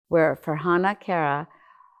where Farhana Kara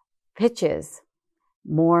pitches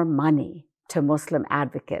more money to Muslim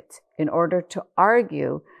advocates in order to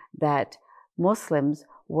argue that Muslims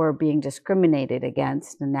were being discriminated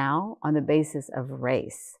against now on the basis of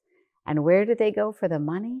race. And where did they go for the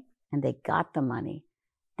money? And they got the money.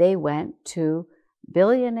 They went to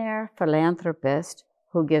billionaire philanthropist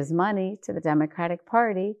who gives money to the Democratic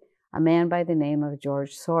Party, a man by the name of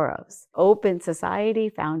George Soros. Open Society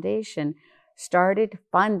Foundation started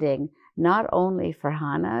funding not only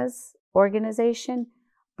Farhana's organization,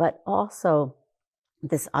 but also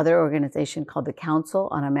this other organization called the Council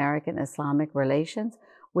on American Islamic Relations,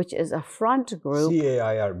 which is a front group.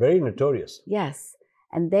 CAIR, very notorious. Yes,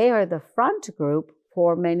 and they are the front group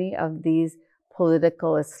for many of these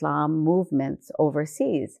political Islam movements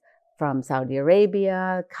overseas, from Saudi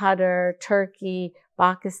Arabia, Qatar, Turkey,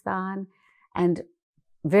 Pakistan, and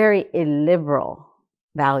very illiberal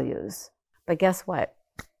values. But guess what?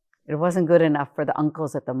 It wasn't good enough for the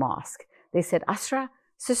uncles at the mosque. They said, Asra,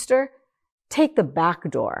 sister, take the back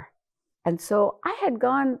door. And so I had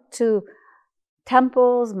gone to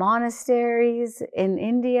temples, monasteries in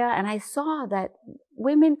India, and I saw that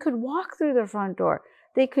women could walk through the front door.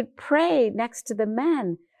 They could pray next to the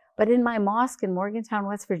men. But in my mosque in Morgantown,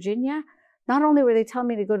 West Virginia, not only were they telling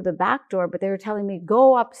me to go to the back door, but they were telling me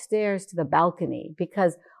go upstairs to the balcony,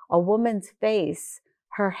 because a woman's face,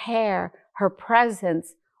 her hair, her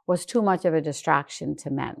presence was too much of a distraction to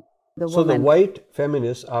men. So the white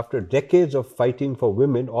feminists, after decades of fighting for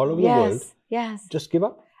women all over the world, just give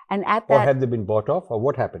up? And at that, or have they been bought off, or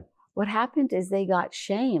what happened? What happened is they got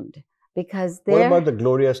shamed because What about the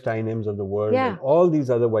Gloria Steinems of the world and all these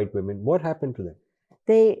other white women? What happened to them?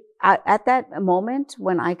 They, at that moment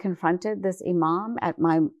when I confronted this imam at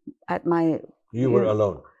my You were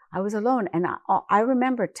alone. I was alone. And I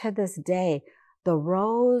remember to this day, the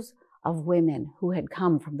rows of women who had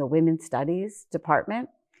come from the Women's Studies department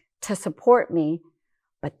to support me,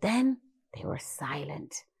 but then they were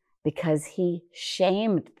silent because he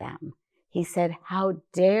shamed them. He said, how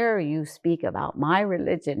dare you speak about my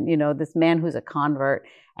religion? You know, this man who's a convert,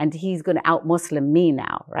 and he's going to out-Muslim me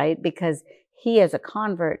now, right? Because he, as a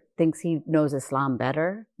convert, thinks he knows Islam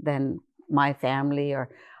better than my family or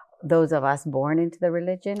those of us born into the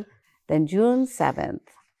religion. Then June 7th,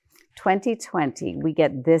 2020, we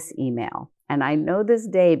get this email. And I know this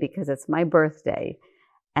day because it's my birthday.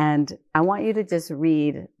 And I want you to just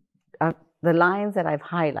read the lines that I've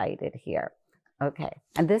highlighted here. Okay.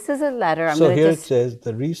 And this is a letter. So here it says,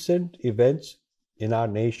 the recent events in our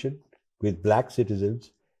nation with Black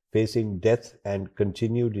citizens facing death and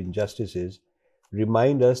continued injustices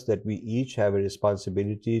remind us that we each have a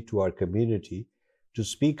responsibility to our community to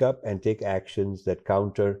speak up and take actions that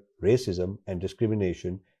counter racism and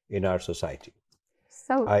discrimination in our society.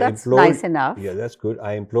 So that's nice enough. Yeah, that's good.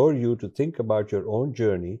 I implore you to think about your own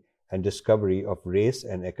journey and discovery of race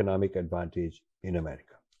and economic advantage in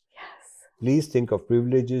America. Yes. Please think of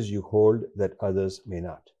privileges you hold that others may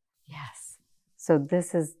not. Yes. So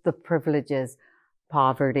this is the privileges: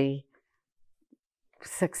 poverty,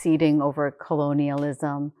 succeeding over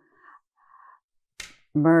colonialism,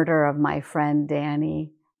 murder of my friend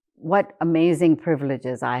Danny. What amazing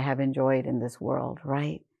privileges I have enjoyed in this world,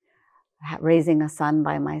 right? Raising a son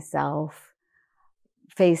by myself,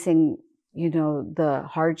 facing, you know, the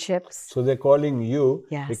hardships. So they're calling you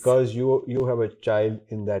because you have a child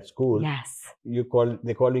in that school. Yes.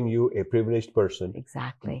 They're calling you a privileged person.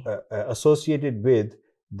 Exactly. Associated with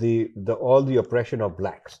all the oppression of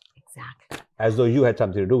Blacks. Exactly. As though you had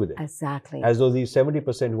something to do with it. Exactly. As though these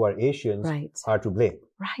 70% who are Asians are to blame.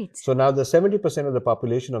 Right. So now the 70% of the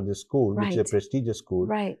population of this school, which is a prestigious school,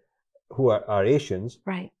 who are Asians,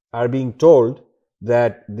 are being told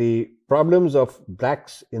that the problems of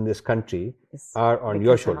Blacks in this country are on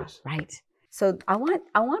your shoulders. Right. So I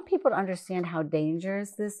want people to understand how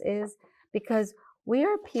dangerous this is, because we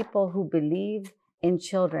are people who believe in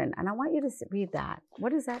children. And I want you to read that.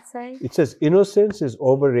 What does that say? It says innocence is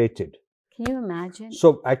overrated. Can you imagine?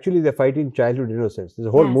 So actually they're fighting childhood innocence. There's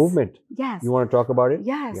a whole movement. Yes. You want to talk about it?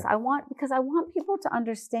 Yes. Yeah. Because I want people to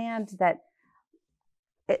understand that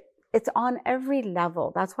it's on every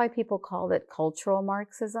level. That's why people call it cultural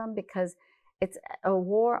Marxism, because it's a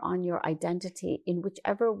war on your identity in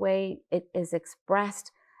whichever way it is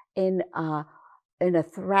expressed in a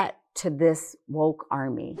threat to this woke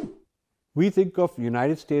army. We think of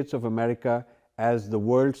United States of America as the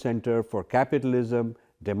world center for capitalism,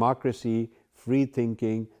 democracy, free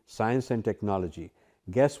thinking, science and technology.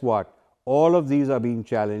 Guess what? All of these are being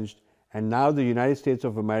challenged, and now the United States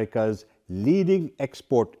of America's leading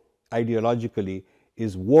export ideologically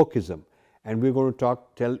is wokeism. And we're going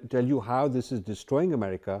to tell you how this is destroying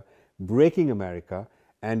America, breaking America,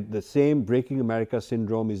 and the same breaking America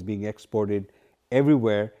syndrome is being exported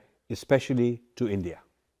everywhere, especially to India.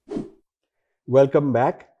 Welcome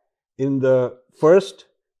back. In the first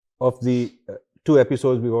of the two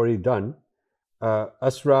episodes we've already done,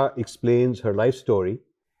 Asra explains her life story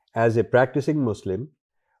as a practicing Muslim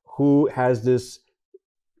who has this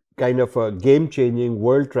kind of a game-changing,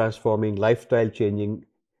 world-transforming, lifestyle-changing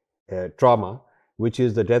trauma, which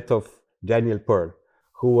is the death of Daniel Pearl,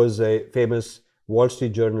 who was a famous Wall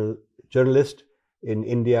Street Journal journalist in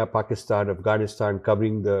India, Pakistan, Afghanistan,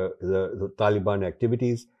 covering the Taliban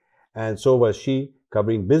activities. And so was she,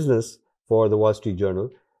 covering business for the Wall Street Journal.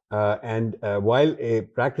 And while a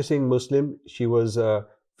practicing Muslim, she was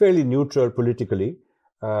fairly neutral politically.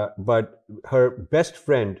 But her best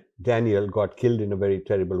friend, Daniel, got killed in a very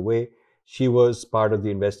terrible way. She was part of the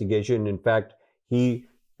investigation. In fact, they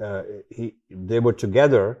were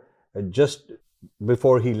together just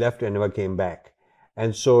before he left and never came back.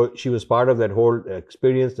 And so she was part of that whole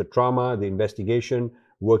experience, the trauma, the investigation,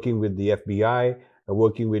 working with the FBI,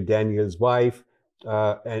 working with Daniel's wife.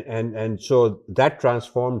 And so that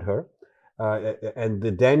transformed her. And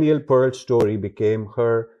the Daniel Pearl story became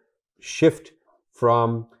her shift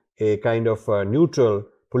from a kind of neutral,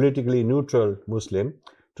 politically neutral Muslim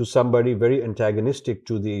to somebody very antagonistic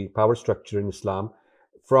to the power structure in Islam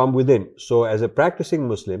from within. So as a practicing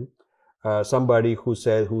Muslim, somebody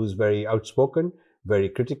who's very outspoken, very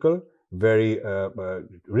critical, very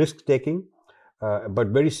risk-taking, but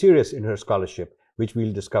very serious in her scholarship, which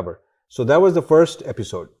we'll discover. So that was the first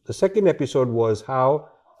episode. The second episode was how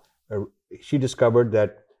she discovered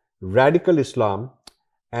that radical Islam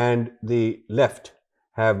and the left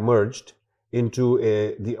have merged into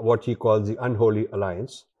what he calls the unholy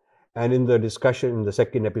alliance. And in the discussion in the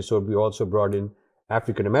second episode, we also brought in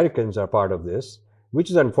African Americans are part of this, which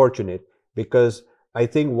is unfortunate because I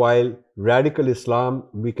think while radical Islam,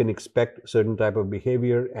 we can expect certain type of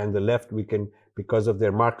behavior, and the left, we can, because of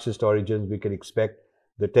their Marxist origins, we can expect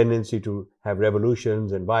the tendency to have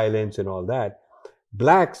revolutions and violence and all that.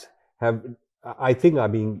 Blacks have, I think, are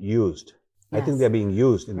being used. Yes. I think they're being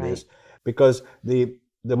used in this because the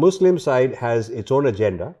Muslim side has its own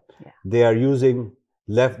agenda. Yeah. They are using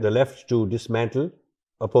the left to dismantle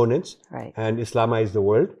opponents and Islamize the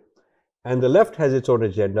world. And the left has its own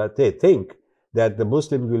agenda. They think that the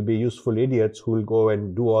Muslims will be useful idiots who will go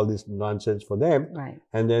and do all this nonsense for them.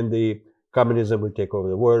 And then the communism will take over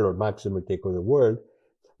the world or Marxism will take over the world.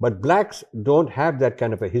 But blacks don't have that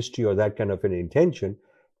kind of a history or that kind of an intention.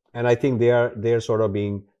 And I think they're sort of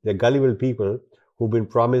they're gullible people who've been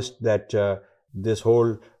promised that this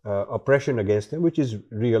whole oppression against them, which is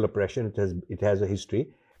real oppression, it has a history,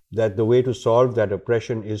 that the way to solve that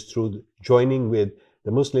oppression is through joining with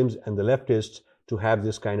the Muslims and the leftists to have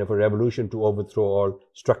this kind of a revolution to overthrow all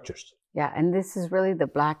structures. Yeah, and this is really the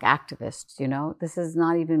black activists, you know. This is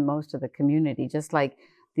not even most of the community. Just like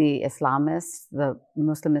the Islamists, the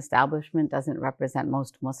Muslim establishment doesn't represent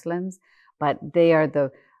most Muslims, but they are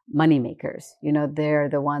the moneymakers. You know, they're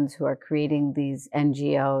the ones who are creating these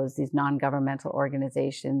NGOs, these non-governmental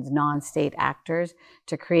organizations, non-state actors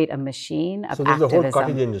to create a machine of activism. So there's a whole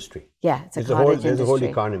cottage industry. Yeah, it's a cottage industry. There's a whole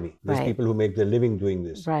economy. There's people who make their living doing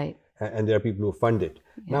this. Right. And there are people who fund it.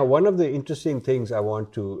 Yeah. Now, one of the interesting things I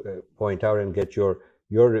want to point out and get your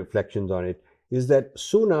reflections on it is that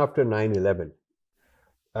soon after 9/11,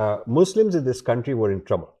 Muslims in this country were in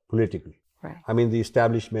trouble politically. Right. I mean, the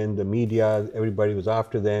establishment, the media, everybody was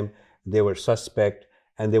after them. They were suspect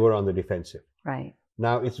and they were on the defensive. Right.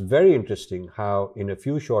 Now, it's very interesting how in a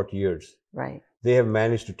few short years, they have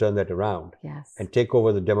managed to turn that around and take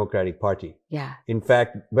over the Democratic Party. Yeah. In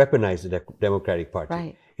fact, weaponize the Democratic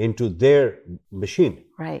Party into their machine.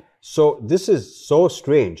 Right. So this is so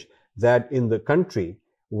strange that in the country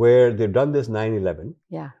where they've done this 9/11,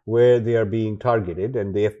 where they are being targeted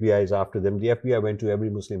and the FBI is after them, the FBI went to every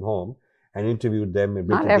Muslim home and interviewed them and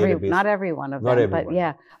built a database. Not every one of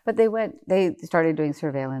them, but they started doing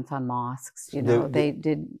surveillance on mosques. You know, they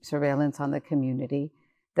did surveillance on the community.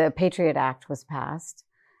 The Patriot Act was passed,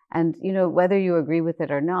 and you know, whether you agree with it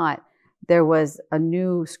or not, there was a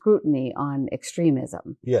new scrutiny on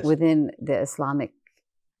extremism within the Islamic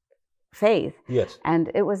faith. Yes, and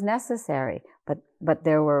it was necessary, but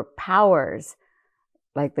there were powers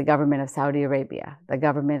like the government of Saudi Arabia, the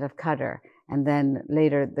government of Qatar, and then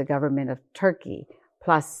later the government of Turkey,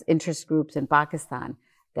 plus interest groups in Pakistan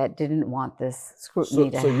that didn't want this scrutiny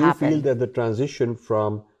to happen. So you feel that the transition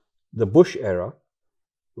from the Bush era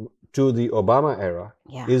to the Obama era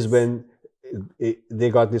is when they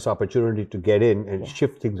got this opportunity to get in and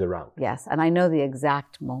shift things around. Yes, and I know the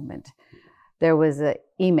exact moment. there was an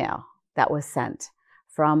email that was sent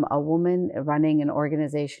from a woman running an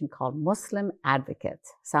organization called Muslim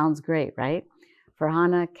Advocates. Sounds great, right?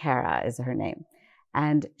 Farhana Kara is her name.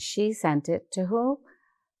 And she sent it to who?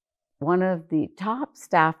 One of the top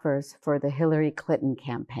staffers for the Hillary Clinton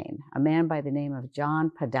campaign, a man by the name of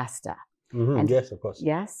John Podesta. And yes, of course.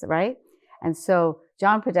 Yes, right? And so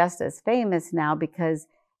John Podesta is famous now because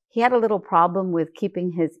he had a little problem with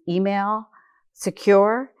keeping his email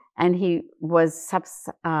secure, and he was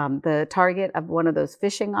the target of one of those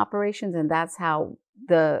phishing operations, and that's how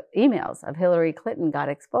the emails of Hillary Clinton got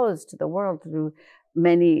exposed to the world through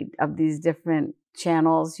many of these different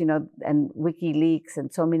channels, you know, and WikiLeaks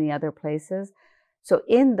and so many other places. So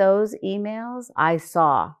in those emails, I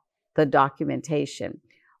saw the documentation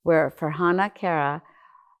where Farhana Kara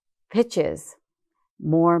pitches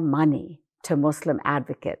more money to Muslim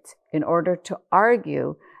advocates in order to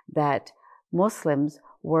argue that Muslims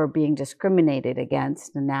were being discriminated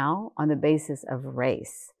against now on the basis of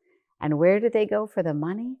race. And where did they go for the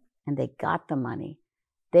money? And they got the money.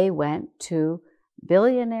 They went to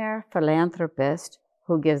billionaire philanthropist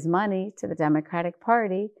who gives money to the Democratic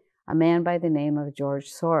Party, a man by the name of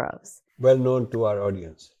George Soros. Well known to our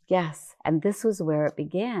audience. Yes, and this was where it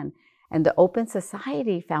began. And the Open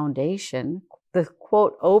Society Foundation, the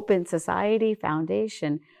quote, Open Society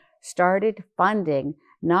Foundation, started funding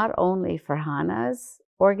not only Farhana's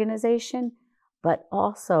organization, but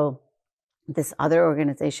also this other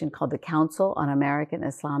organization called the Council on American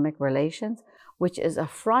Islamic Relations, which is a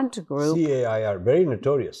front group. CAIR, very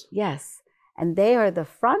notorious. Yes, and they are the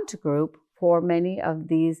front group for many of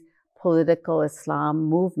these political Islam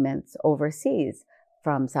movements overseas,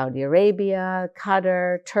 from Saudi Arabia,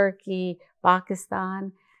 Qatar, Turkey,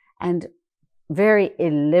 Pakistan, and very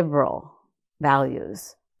illiberal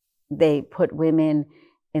values. They put women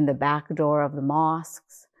in the back door of the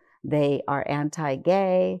mosques. They are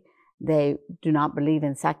anti-gay. They do not believe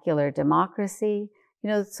in secular democracy. You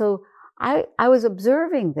know, so I was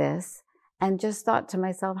observing this and just thought to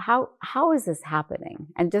myself, how is this happening?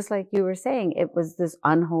 And just like you were saying, it was this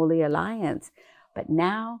unholy alliance. But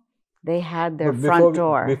now they had their front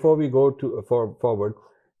door. Before we go forward,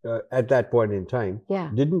 at that point in time,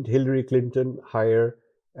 didn't Hillary Clinton hire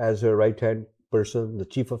as her right-hand person, the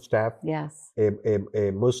chief of staff, yes,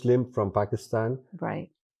 a Muslim from Pakistan, right,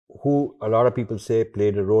 who a lot of people say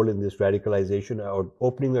played a role in this radicalization or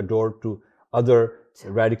opening the door to other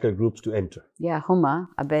radical groups to enter? Yeah, Huma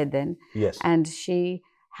Abedin. Yes. And she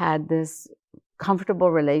had this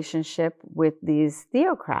comfortable relationship with these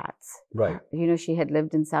theocrats. Right. You know, she had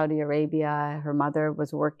lived in Saudi Arabia. Her mother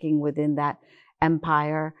was working within that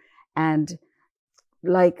empire. And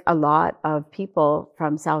like a lot of people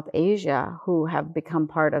from South Asia who have become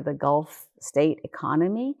part of the Gulf state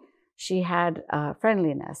economy, she had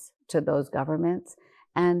friendliness to those governments.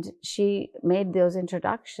 And she made those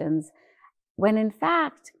introductions when, in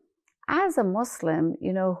fact, as a Muslim,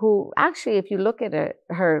 you know, who actually, if you look at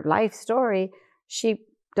her life story, she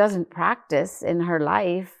doesn't practice in her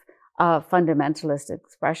life a fundamentalist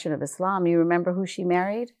expression of Islam. You remember who she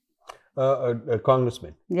married? A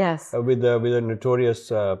congressman. Yes. With a notorious,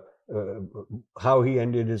 how he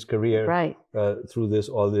ended his career, right, through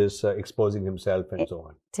all this exposing himself and so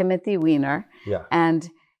on. Timothy Weiner. Yeah. And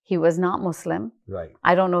he was not Muslim. Right.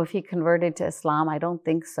 I don't know if he converted to Islam. I don't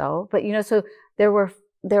think so. But, you know, so there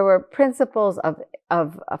were principles of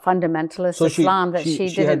a fundamentalist Islam that she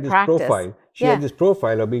didn't practice. She had this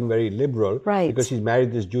profile of being very liberal, right, because she's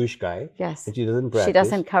married this Jewish guy. Yes. And she doesn't practice. She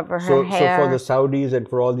doesn't cover her hair. So for the Saudis and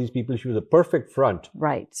for all these people, she was a perfect front.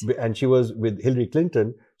 Right. And she was with Hillary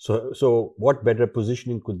Clinton. So what better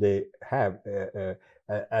positioning could they have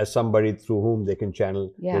as somebody through whom they can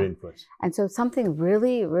channel their influence? And so something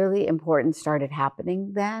really, really important started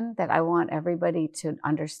happening then that I want everybody to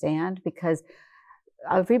understand, because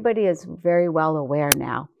everybody is very well aware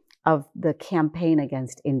now of the campaign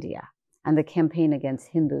against India and the campaign against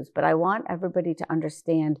Hindus. But I want everybody to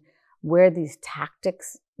understand where these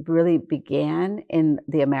tactics really began in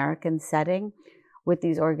the American setting with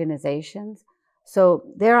these organizations. So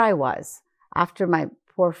there I was. After my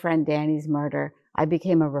poor friend Danny's murder, I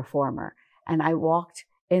became a reformer. And I walked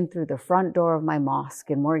in through the front door of my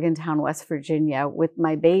mosque in Morgantown, West Virginia, with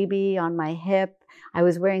my baby on my hip. I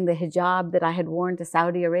was wearing the hijab that I had worn to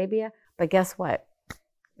Saudi Arabia. But guess what?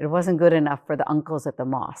 It wasn't good enough for the uncles at the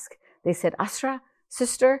mosque. They said, Asra,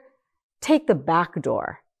 sister, take the back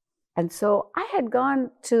door. And so I had gone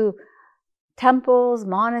to temples,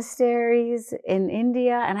 monasteries in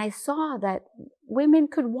India, and I saw that women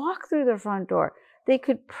could walk through the front door. They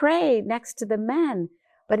could pray next to the men.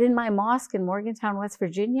 But in my mosque in Morgantown, West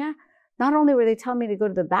Virginia, not only were they telling me to go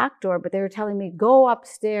to the back door, but they were telling me, go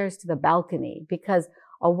upstairs to the balcony, because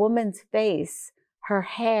a woman's face, her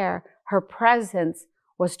hair, her presence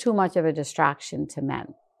was too much of a distraction to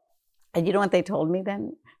men. And you know what they told me then,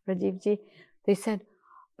 Rajivji? They said,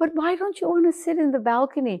 but why don't you want to sit in the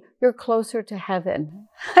balcony? You're closer to heaven.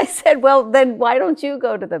 I said, well, then why don't you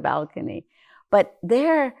go to the balcony? But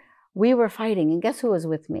there we were fighting. And guess who was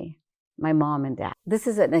with me? My mom and dad. This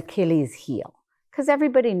is an Achilles heel, because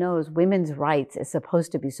everybody knows women's rights is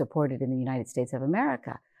supposed to be supported in the United States of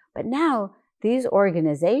America. But now these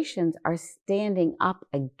organizations are standing up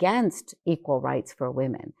against equal rights for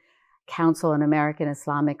women. Council on American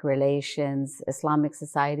Islamic Relations, Islamic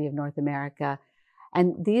Society of North America. And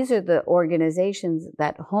these are the organizations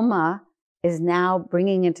that Huma is now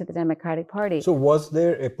bringing into the Democratic Party. So was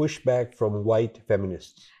there a pushback from white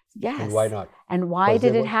feminists? Yes. And why not? And why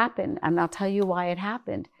did it happen? And I'll tell you why it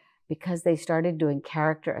happened. Because they started doing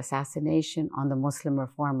character assassination on the Muslim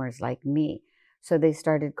reformers like me. So they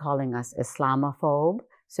started calling us Islamophobe.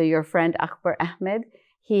 So your friend Akbar Ahmed,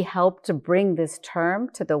 he helped to bring this term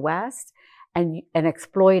to the West and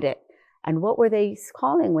exploit it. And what were they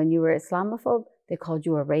calling when you were Islamophobe? They called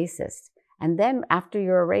you a racist. And then after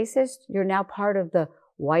you're a racist, you're now part of the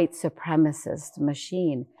white supremacist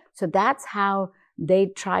machine. So that's how they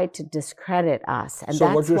tried to discredit us. And so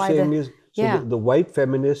that's what you're why saying is, the white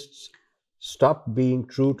feminists stopped being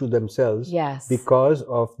true to themselves because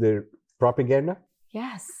of their propaganda?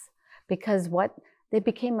 Yes, because they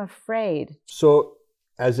became afraid. So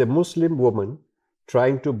as a Muslim woman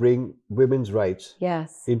trying to bring women's rights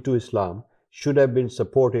into Islam should have been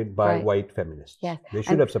supported by white feminists. Yes. They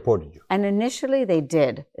should have supported you. And initially they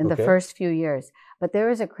did in the first few years. But there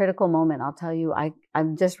was a critical moment, I'll tell you,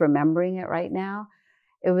 I'm just remembering it right now.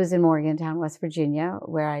 It was in Morgantown, West Virginia,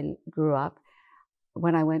 where I grew up,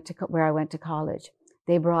 where I went to college.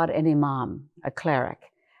 They brought an imam, a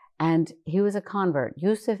cleric, and he was a convert.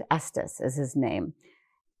 Yusuf Estes is his name.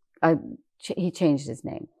 He changed his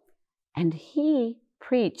name. And he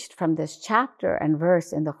preached from this chapter and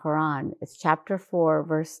verse in the Quran. It's chapter 4,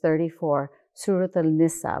 verse 34, Surah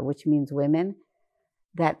Al-Nisa, which means women,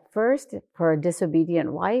 that first, for a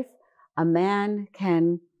disobedient wife, a man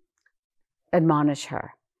can admonish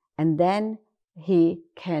her, and then he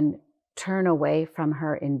can turn away from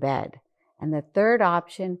her in bed. And the third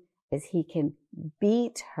option is he can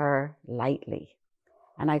beat her lightly.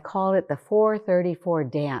 And I call it the 434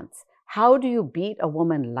 dance. How do you beat a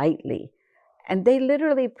woman lightly? And they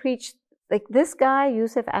literally preached, like this guy,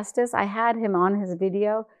 Yusuf Estes, I had him on his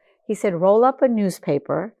video. He said, roll up a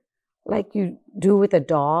newspaper like you do with a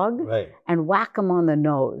dog and whack him on the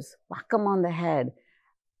nose, whack him on the head.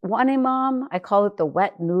 One imam, I call it the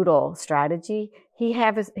wet noodle strategy. He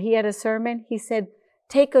had a sermon. He said,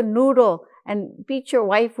 take a noodle and beat your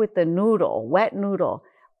wife with the noodle, wet noodle.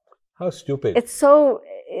 How stupid. It's so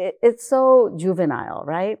juvenile,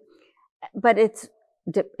 right? But it's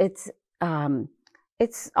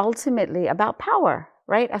ultimately about power,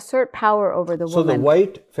 right? Assert power over the woman. So the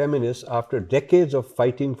white feminists, after decades of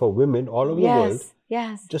fighting for women all over the world,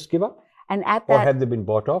 just give up? And at that, or have they been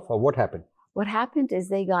bought off, or what happened? What happened is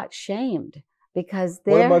they got shamed because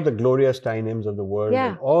What about the Gloria Steinems of the world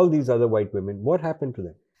and all these other white women? What happened to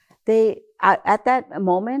them? They, at that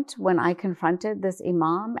moment when I confronted this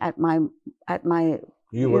imam at my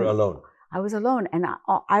You were alone. I was alone. And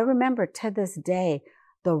I remember to this day,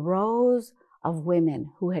 the rows of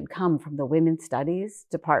women who had come from the Women's Studies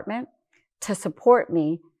department to support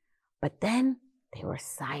me, but then they were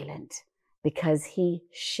silent because he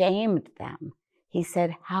shamed them. He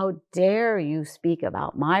said, how dare you speak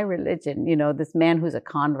about my religion? You know, this man who's a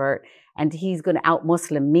convert, and he's going to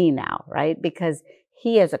out-Muslim me now, right? Because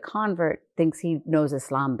he, as a convert, thinks he knows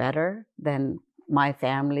Islam better than my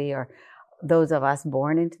family or those of us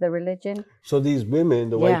born into the religion. So these women,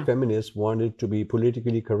 the white feminists, wanted to be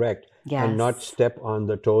politically correct and not step on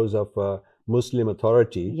the toes of a Muslim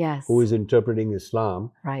authority who is interpreting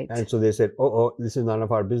Islam. Right. And so they said, oh, this is none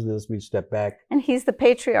of our business. We step back. And he's the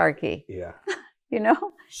patriarchy. Yeah. You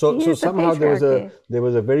know? So somehow there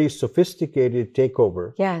was a very sophisticated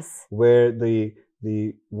takeover. Yes. Where the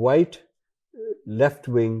white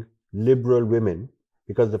left-wing liberal women,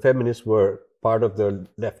 because the feminists were part of the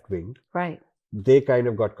left wing, they kind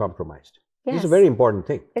of got compromised. Yes. It's a very important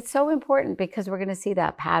thing. It's so important because we're going to see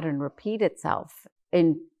that pattern repeat itself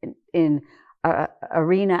in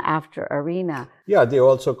arena after arena. Yeah, they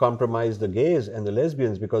also compromised the gays and the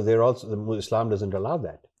lesbians because Islam doesn't allow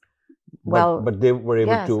that. But they were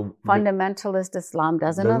able to. Fundamentalist Islam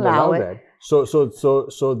doesn't allow it. That.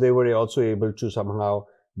 So they were also able to somehow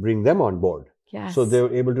bring them on board. Yes. So they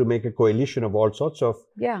were able to make a coalition of all sorts of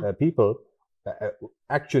Yeah. people,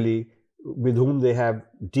 actually, with whom they have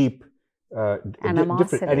deep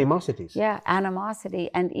different animosities. Yeah, animosity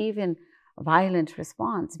and even violent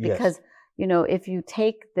response. Yes. Because, if you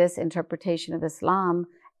take this interpretation of Islam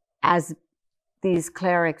as these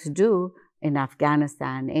clerics do in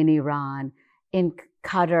Afghanistan, in Iran, in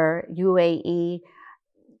Qatar, UAE,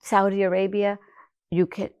 Saudi Arabia,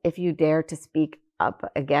 if you dare to speak up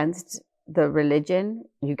against the religion,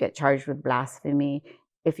 you get charged with blasphemy.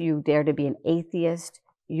 If you dare to be an atheist,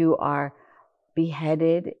 you are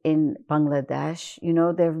beheaded in Bangladesh.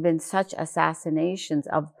 There have been such assassinations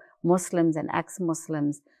of Muslims and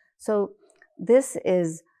ex-Muslims. So this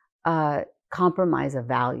is a compromise of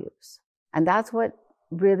values. And that's what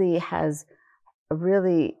really has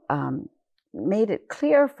made it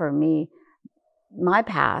clear for me, my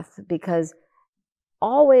path, because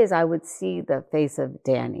always I would see the face of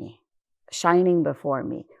Danny shining before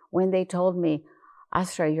me when they told me,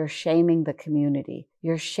 Asra, you're shaming the community.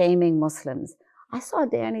 You're shaming Muslims. I saw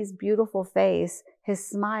Danny's beautiful face, his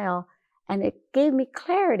smile, and it gave me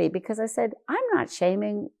clarity because I said, I'm not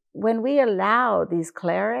shaming. When we allow these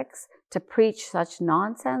clerics to preach such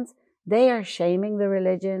nonsense, they are shaming the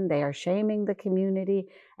religion, they are shaming the community,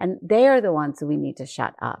 and they are the ones we need to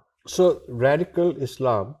shut up. So radical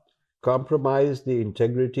Islam compromised the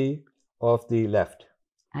integrity of the left.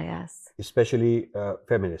 Yes. Especially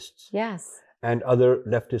feminists. Yes. And other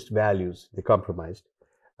leftist values they compromised.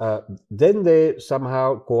 Then they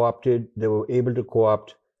somehow they were able to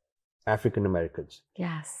co-opt African Americans.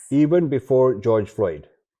 Yes. Even before George Floyd.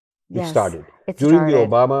 Yes. During the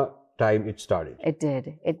Obama time, it started. It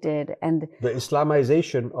did. And the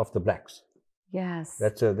Islamization of the blacks. Yes.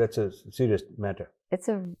 That's a serious matter. It's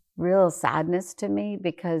a real sadness to me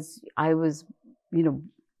because I was,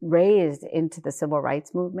 raised into the civil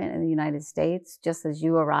rights movement in the United States, just as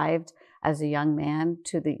you arrived as a young man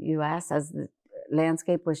to the US as the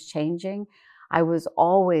landscape was changing. I was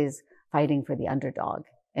always fighting for the underdog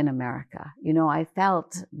in America. I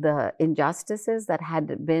felt the injustices that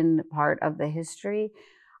had been part of the history.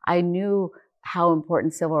 I knew how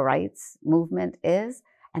important civil rights movement is.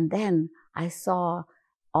 And then I saw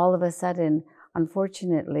all of a sudden,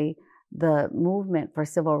 unfortunately, the movement for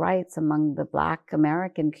civil rights among the Black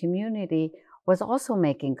American community was also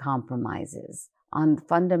making compromises on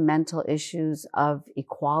fundamental issues of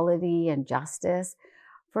equality and justice.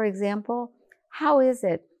 For example, how is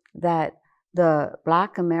it that the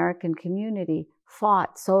Black American community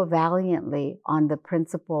fought so valiantly on the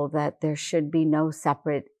principle that there should be no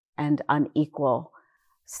separate and unequal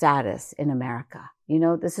status in America?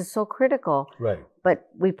 This is so critical. Right. But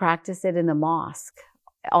we practice it in the mosque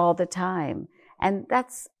all the time. And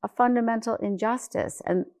that's a fundamental injustice,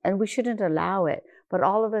 and we shouldn't allow it. But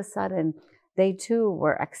all of a sudden, they too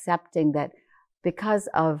were accepting that because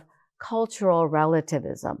of cultural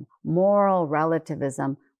relativism, moral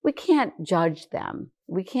relativism, we can't judge them.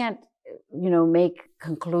 We can't, make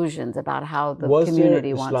conclusions about how the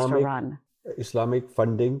community wants to run. Islamic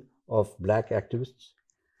funding of Black activists?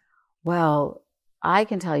 Well, I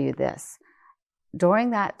can tell you this.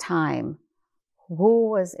 During that time, who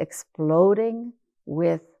was exploding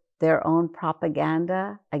with their own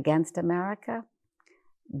propaganda against America?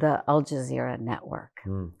 The Al Jazeera network.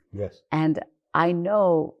 Yes. And I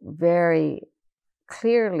know very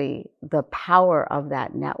clearly the power of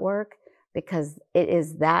that network because it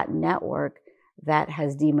is that network that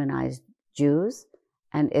has demonized Jews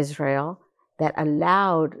and Israel, that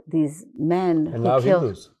allowed these men and who now killed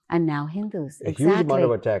Hindus. And now Hindus. A exactly. huge amount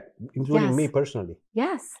of attack, including Yes. me personally.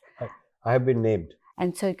 Yes. I have been named.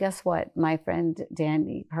 And so guess what? My friend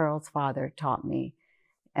Danny Pearl's father taught me,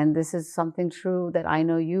 and this is something true that I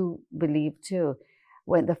know you believe too.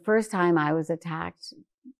 When the first time I was attacked,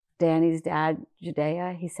 Danny's dad,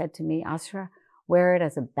 Judea, he said to me, Asra, wear it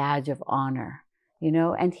as a badge of honor,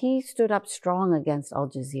 and he stood up strong against Al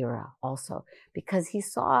Jazeera also because he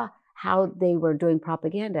saw how they were doing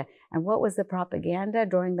propaganda. And what was the propaganda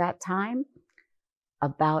during that time?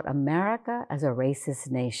 About America as a racist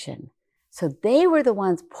nation. So they were the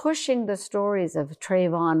ones pushing the stories of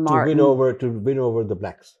Trayvon Martin. To win over the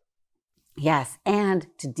blacks. Yes, and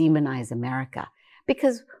to demonize America.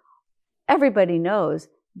 Because everybody knows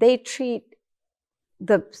they treat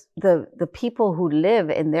the people who live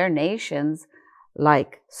in their nations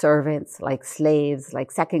like servants, like slaves,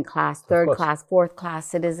 like second class, third class, fourth class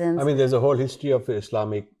citizens. I mean, there's a whole history of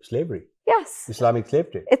Islamic slavery. Yes. Islamic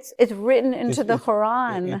slave trade. It's written into the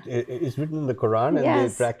Quran. It's written in the Quran, and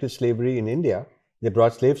Yes. they practiced slavery in India. They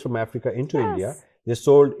brought slaves from Africa into Yes. India. They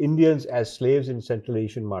sold Indians as slaves in Central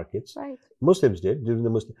Asian markets. Right. Muslims did during the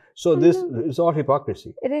Muslim. So I this know. is all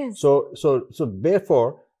hypocrisy. It is. So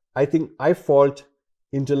therefore, I think I fault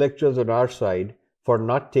intellectuals on our side for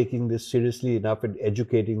not taking this seriously enough and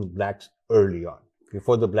educating blacks early on,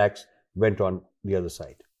 before the blacks went on the other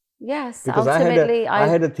side. Yes, Because ultimately, I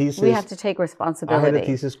had a thesis. we have to take responsibility. I had a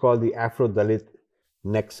thesis called the Afro-Dalit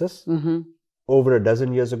Nexus Mm-hmm. over a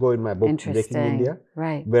dozen years ago in my book Breaking India,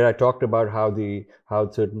 Right. where I talked about how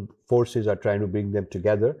certain forces are trying to bring them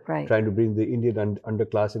together, Right. trying to bring the Indian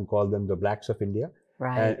underclass and call them the blacks of India,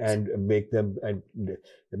 Right. and make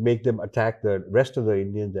them attack the rest of the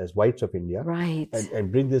Indians as whites of India, Right.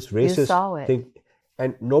 and bring this You racist saw it. thing.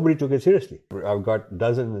 And nobody took it seriously. I've got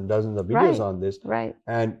dozens and dozens of videos Right. on this. Right.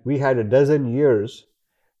 And we had a dozen years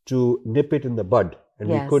to nip it in the bud, and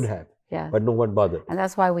we Yes. could have, Yes. but no one bothered. And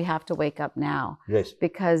that's why we have to wake up now. Yes.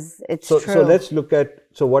 Because it's So, true. so let's look at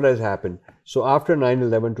what has happened. So after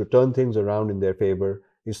 9/11, to turn things around in their favor,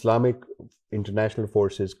 Islamic international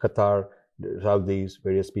forces, Qatar, the Saudis,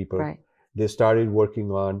 various people, Right. they started working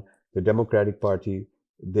on the Democratic Party.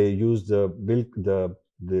 They used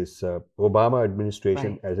this Obama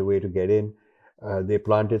administration Right. as a way to get in. They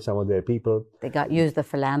planted some of their people. They used the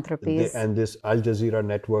philanthropies. And this Al Jazeera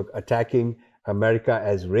network attacking America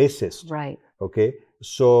as racist. Right. Okay,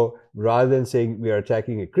 so rather than saying we are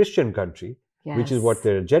attacking a Christian country, which is Yes. what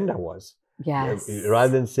their agenda was, Yes.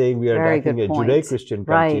 rather than saying we are Very attacking good a point. Judeo-Christian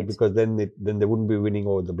country, Right. because then they wouldn't be winning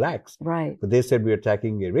over the blacks. Right. But they said we are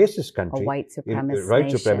attacking a racist country, A white supremacist right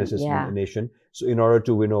nation. supremacist Yeah. nation. So in order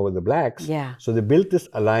to win over the blacks, Yeah. so they built this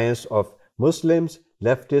alliance of Muslims,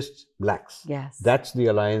 leftists, blacks. Yes. That's the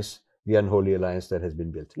alliance, the unholy alliance that has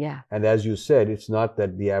been built. Yeah. And as you said, it's not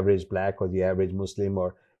that the average black or the average Muslim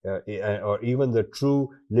or even the true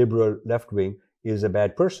liberal left wing is a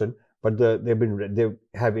bad person, but they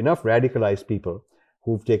have enough radicalized people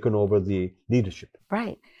who've taken over the leadership.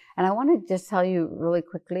 Right. And I want to just tell you really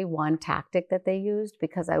quickly one tactic that they used,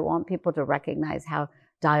 because I want people to recognize how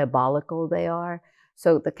diabolical they are.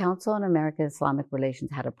 So the Council on American Islamic Relations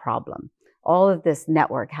had a problem. All of this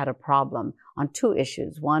network had a problem on two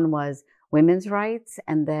issues. One was women's rights,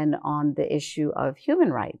 and then on the issue of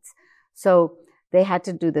human rights. So they had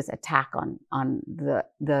to do this attack on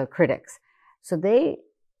the critics. So they,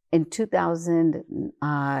 in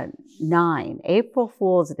 2009, April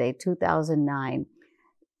Fool's Day 2009,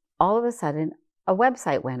 all of a sudden a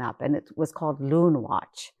website went up, and it was called Loon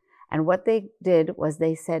Watch. And what they did was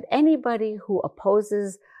they said anybody who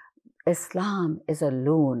opposes Islam is a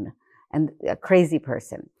loon and a crazy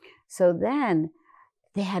person. So then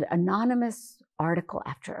they had anonymous article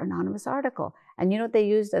after anonymous article. And you know what they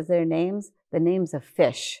used as their names? The names of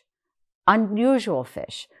fish, unusual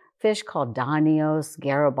fish called Danios,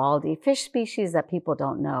 Garibaldi, fish species that people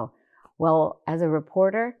don't know. Well, as a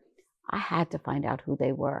reporter, I had to find out who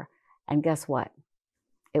they were. And guess what?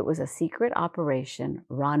 It was a secret operation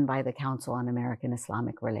run by the Council on American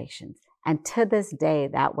Islamic Relations. And to this day,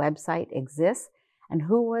 that website exists. And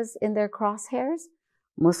who was in their crosshairs?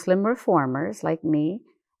 Muslim reformers like me,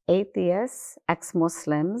 atheists,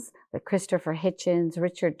 ex-Muslims, the Christopher Hitchens,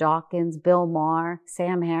 Richard Dawkins, Bill Maher,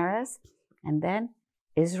 Sam Harris, and then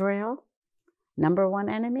Israel, #1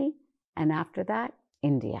 enemy, and after that,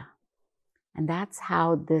 India. And that's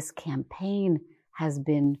how this campaign has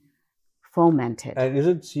been fomented. And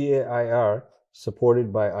isn't CAIR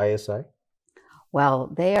supported by ISI? Well,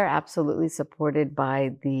 they are absolutely supported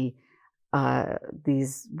by these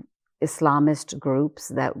Islamist groups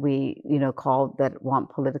that we, call that want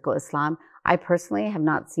political Islam. I personally have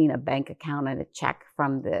not seen a bank account and a check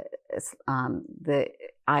from the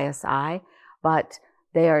ISI, but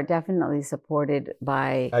they are definitely supported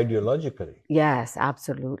by... Ideologically. Yes,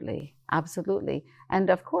 absolutely. Absolutely. And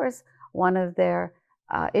of course, one of their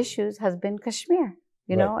issues has been Kashmir,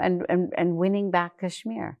 and winning back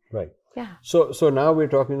Kashmir. Right. Yeah. So now we're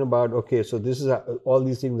talking about, okay, so this is all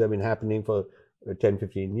these things have been happening for 10,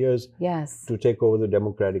 15 years. Yes. To take over the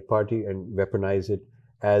Democratic Party and weaponize it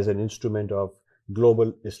as an instrument of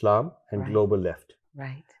global Islam and global left.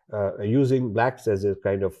 Right. Using blacks as a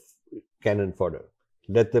kind of cannon fodder.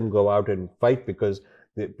 Let them go out and fight because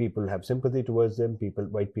the people have sympathy towards them,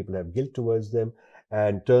 white people have guilt towards them,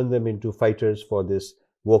 and turn them into fighters for this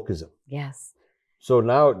wokeism. Yes. So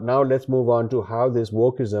now let's move on to how this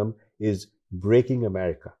wokeism is breaking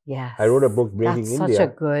America. Yes. I wrote a book, Breaking That's India. Such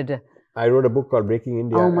a good... I wrote a book called Breaking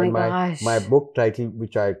India. Oh my and gosh. my book title,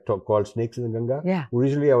 which I called Snakes in the Ganga. Yeah.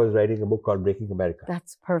 Originally, I was writing a book called Breaking America.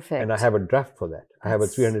 That's perfect. And I have a draft for that. I have a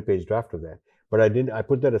 300-page draft of that. but I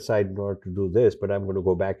put that aside in order to do this, but I'm going to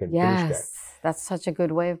go back and finish that. Yes, that's such a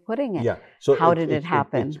good way of putting it. Yeah. So how did it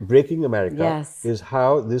happen? It's Breaking America Yes. is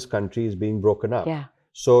how this country is being broken up. Yeah.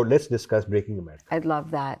 So let's discuss Breaking America. I'd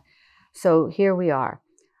love that. So here we are.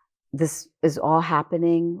 This is all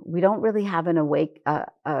happening. We don't really have an awake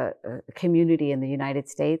community in the United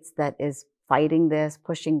States that is fighting this,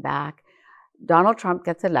 pushing back. Donald Trump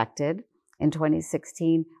gets elected in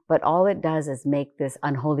 2016, but all it does is make this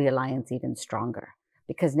unholy alliance even stronger,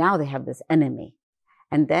 because now they have this enemy.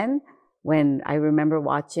 And then when I remember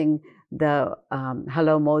watching the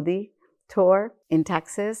Hello Modi tour in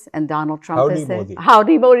Texas, and Donald Trump Howdy is there. Modi.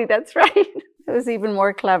 Howdy Modi, that's right. It was even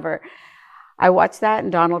more clever. I watched that,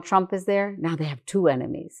 and Donald Trump is there. Now they have two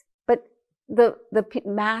enemies. But the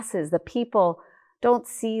masses, the people, don't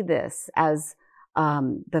see this as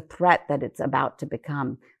the threat that it's about to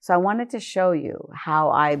become. So I wanted to show you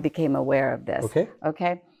how I became aware of this. Okay.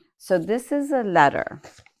 Okay. So this is a letter,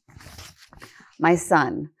 my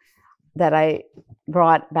son, that I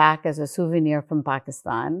brought back as a souvenir from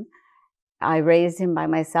Pakistan. I raised him by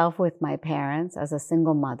myself with my parents as a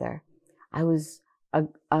single mother. I was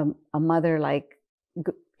a mother like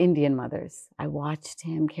Indian mothers. I watched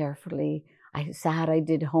him carefully. I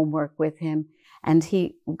did homework with him, and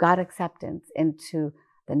he got acceptance into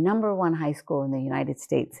the #1 high school in the United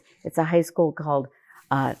States. It's a high school called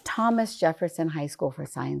Thomas Jefferson High School for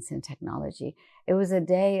Science and Technology. It was a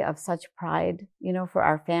day of such pride, for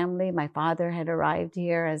our family. My father had arrived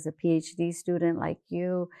here as a PhD student like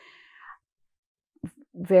you,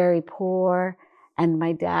 very poor. And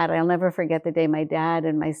my dad, I'll never forget the day my dad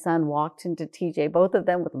and my son walked into TJ, both of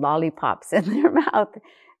them with lollipops in their mouth.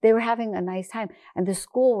 They were having a nice time. And the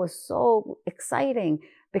school was so exciting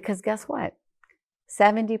because guess what?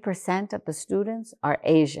 70% of the students are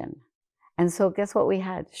Asian. And so guess what we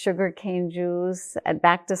had? Sugarcane juice at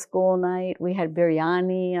back to school night. We had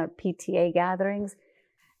biryani at PTA gatherings.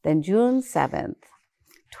 Then June 7th,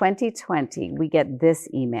 2020, we get this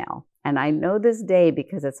email. And I know this day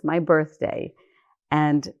because it's my birthday.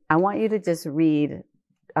 And I want you to just read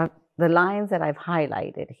the lines that I've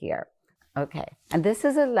highlighted here. Okay. And this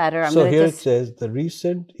is a letter. So here it says, the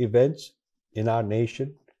recent events in our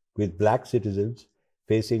nation with Black citizens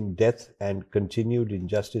facing death and continued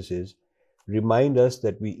injustices remind us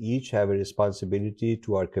that we each have a responsibility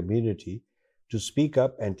to our community to speak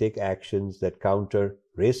up and take actions that counter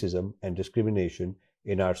racism and discrimination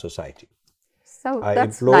in our society. So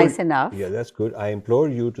that's nice enough. Yeah, that's good. I implore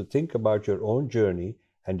you to think about your own journey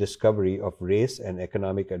and discovery of race and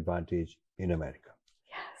economic advantage in America.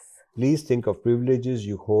 Yes. Please think of privileges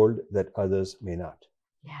you hold that others may not.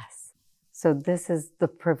 Yes. So this is the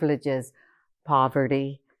privileges: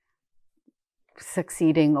 poverty,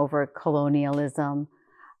 succeeding over colonialism,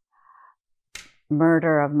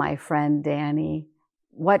 murder of my friend Danny.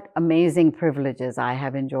 What amazing privileges I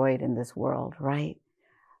have enjoyed in this world, right?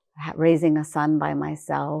 Raising a son by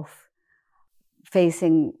myself,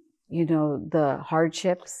 facing, the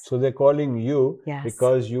hardships. So they're calling you Yes.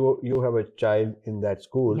 because you have a child in that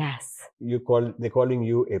school. Yes. They're calling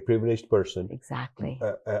you a privileged person. Exactly.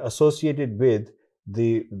 Associated with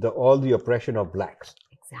all the oppression of blacks.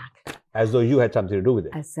 Exactly. As though you had something to do with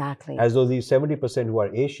it. Exactly. As though these 70% who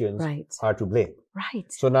are Asians Right. are to blame.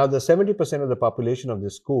 Right. So now the 70% of the population of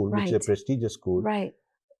this school, which is a Right. prestigious school, Right.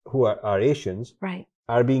 who are Asians, Right.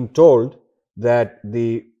 are being told that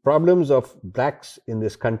the problems of blacks in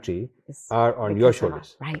this country are on your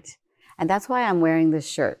shoulders. Right. And that's why I'm wearing this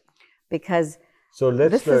shirt, because So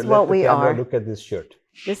let the camera look at this shirt.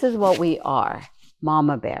 This is what we are,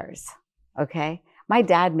 mama bears. Okay? My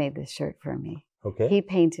dad made this shirt for me. Okay. He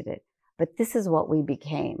painted it. But this is what we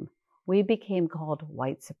became. We became called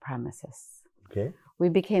white supremacists. Okay. We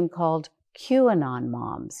became called QAnon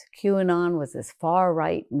moms. QAnon was this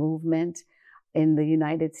far-right movement in the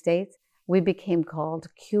United States. We became called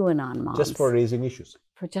QAnon moms. Just for raising issues.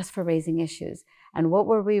 Just for raising issues. And what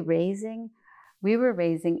were we raising? We were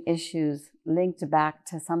raising issues linked back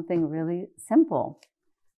to something really simple.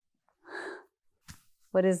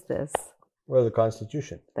 What is this? Well, the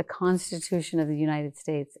Constitution. The Constitution of the United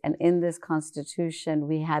States. And in this Constitution,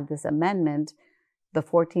 we had this amendment, the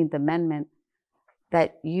 14th Amendment,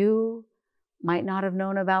 that you might not have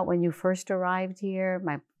known about when you first arrived here.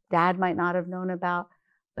 My dad might not have known about,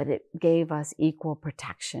 but it gave us equal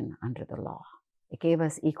protection under the law. It gave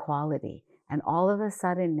us equality. And all of a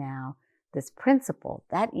sudden now, this principal,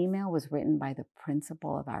 that email was written by the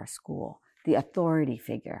principal of our school, the authority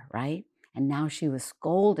figure, right? And now she was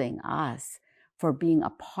scolding us for being a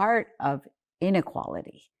part of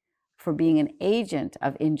inequality, for being an agent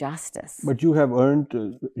of injustice. But you have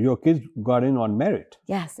earned, your kids got in on merit.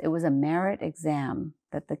 Yes, it was a merit exam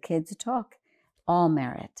that the kids took, all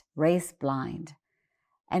merit, race blind.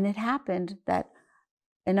 And it happened that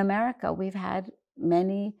in America, we've had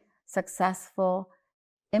many successful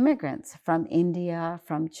immigrants from India,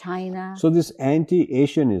 from China. So this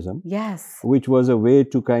anti-Asianism, Yes, which was a way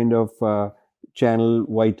to kind of channel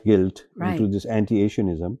white guilt Right. into this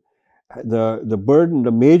anti-Asianism,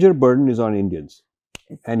 the major burden is on Indians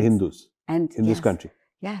and Hindus and in this country.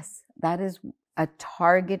 Yes, that is a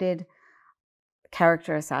targeted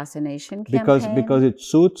character assassination campaign. Because it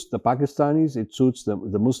suits the Pakistanis, it suits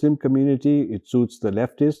the Muslim community, it suits the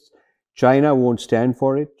leftists. China won't stand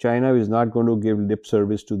for it. China is not going to give lip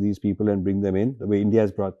service to these people and bring them in the way India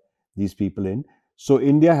has brought these people in. So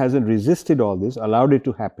India hasn't resisted all this, allowed it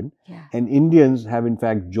to happen. Yeah. And Indians have in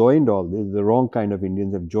fact joined all this. The wrong kind of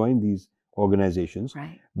Indians have joined these organizations.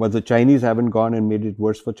 Right. But the Chinese haven't gone and made it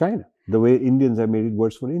worse for China, the way Indians have made it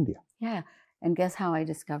worse for India. Yeah. And guess how I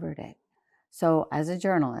discovered it? So as a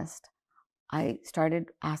journalist, I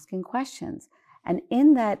started asking questions. And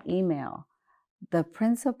in that email, the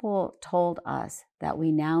principal told us that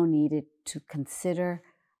we now needed to consider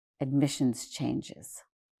admissions changes.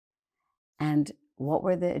 And what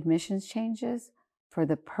were the admissions changes? For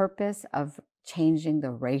the purpose of changing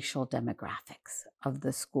the racial demographics of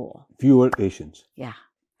the school. Fewer Asians. Yeah.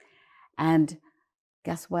 And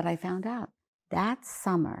guess what I found out? That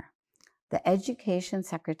summer, the education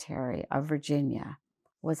secretary of Virginia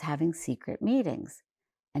was having secret meetings.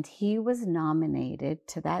 And he was nominated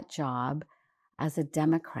to that job as a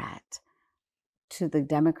Democrat to the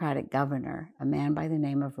Democratic governor, a man by the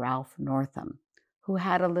name of Ralph Northam, who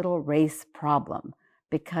had a little race problem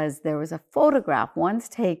because there was a photograph once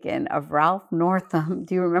taken of Ralph Northam.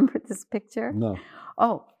 Do you remember this picture? No.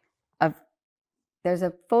 Oh, there's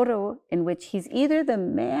a photo in which he's either the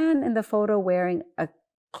man in the photo wearing a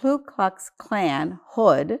Ku Klux Klan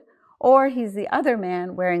hood, or he's the other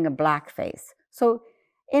man wearing a blackface. So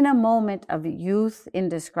in a moment of youth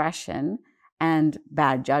indiscretion and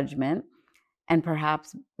bad judgment, and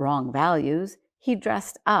perhaps wrong values, he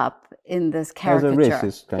dressed up in this caricature. As a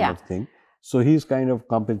racist kind of thing. So he's kind of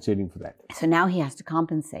compensating for that. So now he has to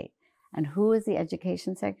compensate. And who is the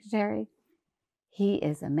education secretary? He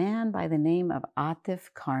is a man by the name of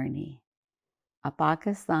Atif Karni, a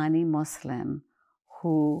Pakistani Muslim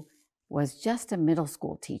who was just a middle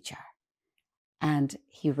school teacher. And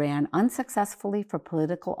he ran unsuccessfully for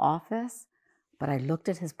political office, but I looked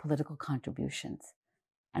at his political contributions.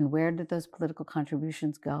 And where did those political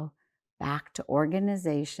contributions go? Back to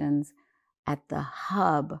organizations at the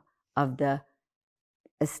hub of the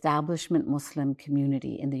establishment Muslim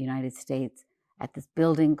community in the United States, at this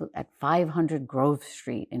building at 500 Grove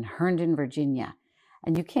Street in Herndon, Virginia.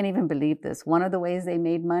 And you can't even believe this. One of the ways they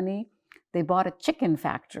made money, they bought a chicken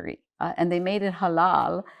factory and they made it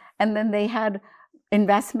halal. And then they had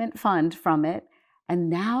investment fund from it. And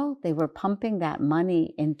now they were pumping that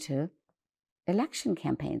money into election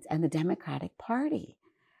campaigns and the Democratic Party.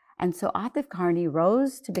 And so Atif Karni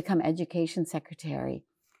rose to become education secretary.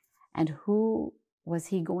 And who was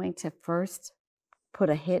he going to first put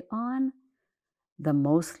a hit on? The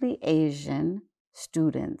mostly Asian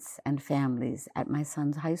students and families at my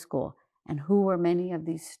son's high school. And who were many of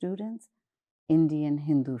these students? Indian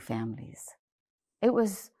Hindu families. It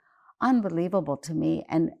was unbelievable to me.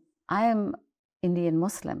 And I am Indian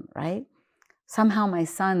Muslim, right? Somehow my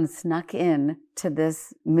son snuck in to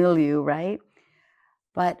this milieu, right?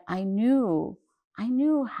 But I knew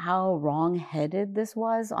how wrong-headed this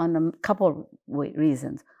was on a couple of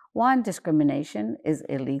reasons. One, discrimination is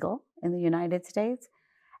illegal in the United States.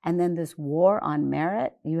 And then this war on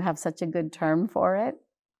merit, you have such a good term for it,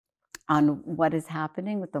 on what is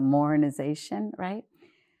happening with the Moranization, right?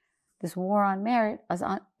 This war on merit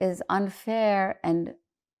is unfair and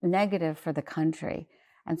negative for the country.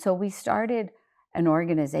 And so we started an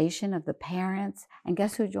organization of the parents, and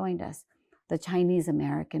guess who joined us? The Chinese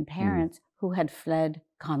American parents who had fled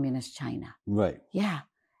communist China. Right. Yeah.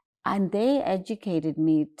 And they educated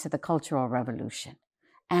me to the Cultural Revolution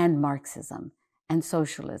and Marxism and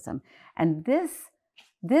socialism. And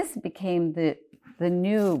this became the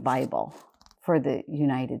new Bible for the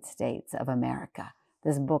United States of America,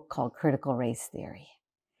 this book called Critical Race Theory.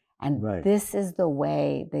 And this is the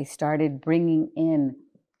way they started bringing in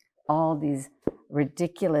all these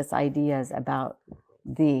ridiculous ideas about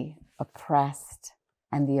the oppressed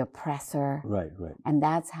and the oppressor. Right. And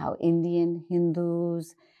that's how Indian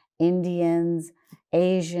Hindus, Indians,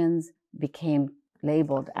 Asians became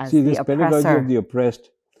labeled as the oppressor. See, this pedagogy of the oppressed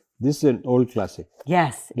This is an old classic.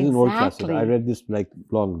 Yes, This is an old classic. exactly. I read this like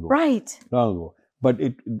long ago. Right. Long ago. But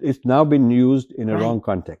it's now been used in a Right. wrong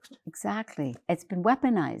context. Exactly. It's been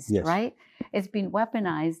weaponized, Yes. right? It's been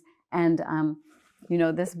weaponized. And, you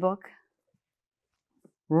know, this book,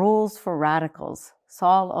 Rules for Radicals,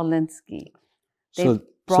 Saul Alinsky, they've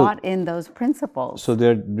brought in those principles. So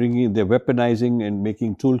they're weaponizing and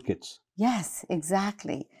making toolkits. Yes,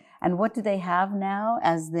 exactly. And what do they have now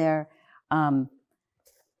as their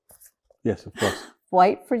yes, of course,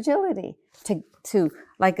 white fragility to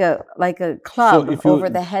like a club over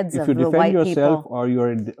the heads of the white people. If you defend yourself or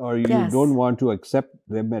you Yes. don't want to accept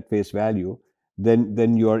them at face value,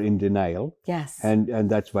 then you are in denial. Yes. And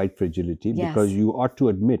that's white fragility, Yes. because you ought to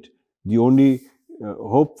admit the only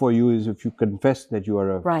hope for you is if you confess that you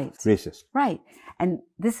are a racist. Right. And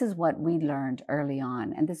this is what we learned early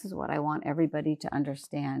on. And this is what I want everybody to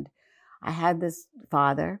understand. I had this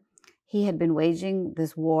father. He had been waging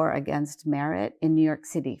this war against merit in New York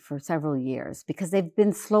City for several years because they've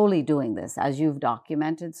been slowly doing this, as you've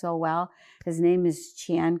documented so well. His name is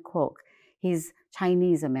Chian Kwok. He's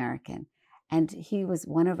Chinese American. And he was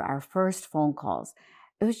one of our first phone calls.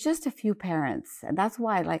 It was just a few parents. And that's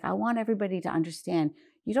why, like, I want everybody to understand,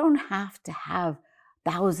 you don't have to have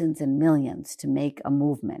thousands and millions to make a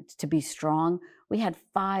movement, to be strong. We had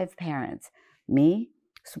 5 parents. Me,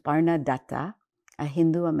 Suparna Datta, a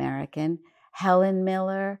Hindu American, Helen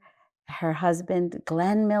Miller, her husband,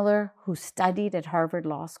 Glenn Miller, who studied at Harvard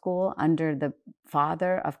Law School under the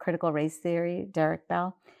father of critical race theory, Derek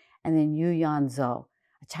Bell, and then Yu Yan Zhou,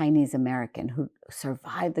 a Chinese American who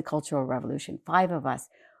survived the Cultural Revolution. 5 of us.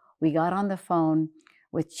 We got on the phone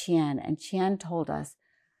with Chian, and Chian told us,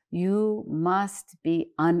 you must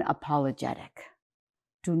be unapologetic.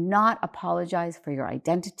 Do not apologize for your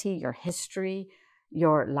identity, your history,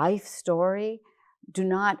 your life story. Do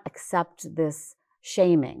not accept this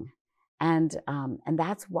shaming. And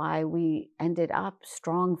that's why we ended up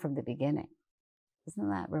strong from the beginning. Isn't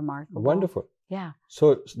that remarkable? Wonderful. Yeah.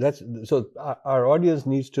 So our audience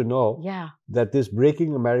needs to know that this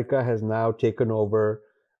Breaking America has now taken over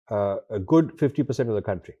a good 50% of the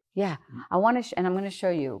country. Yeah. I want to, and I'm going to show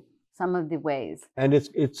you some of the ways. And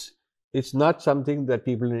it's not something that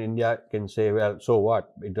people in India can say, well, so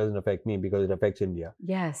what? It doesn't affect me because it affects India.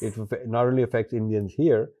 Yes. It not only affects Indians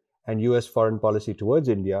here, and US foreign policy towards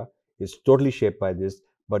India is totally shaped by this,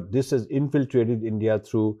 but this has infiltrated India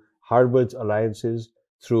through Harvard's alliances,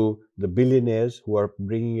 through the billionaires who are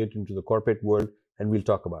bringing it into the corporate world, and we'll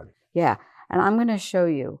talk about it. Yeah, and I'm going to show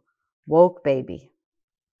you woke baby.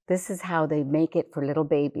 This is how they make it for little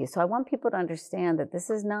babies. So I want people to understand that this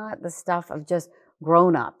is not the stuff of just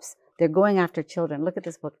grown-ups. They're going after children. Look at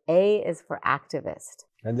this book. A is for activist.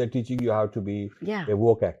 And they're teaching you how to be a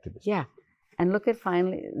woke activist. Yeah. And look at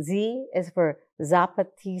finally, Z is for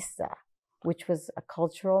Zapatista, which was a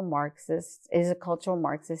cultural Marxist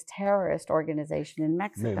terrorist organization in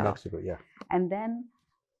Mexico. In Mexico, yeah. And then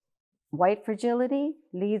white fragility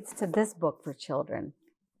leads to this book for children,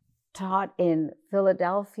 taught in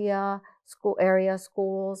Philadelphia area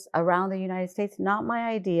schools around the United States. Not my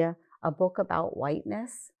idea. A book about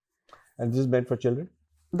whiteness. And this is meant for children?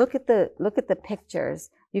 Look at the pictures.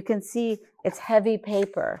 You can see it's heavy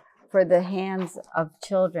paper for the hands of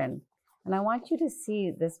children. And I want you to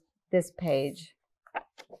see this page.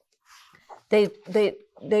 They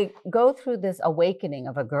go through this awakening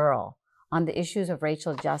of a girl on the issues of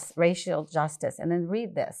racial justice. And then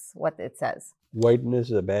read this, what it says. Whiteness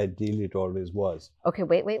is a bad deal. It always was. Okay,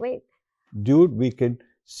 wait. Dude, we can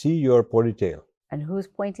see your ponytail. And whose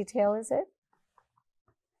pointy tail is it?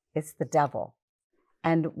 It's the devil.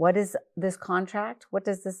 And what is this contract? What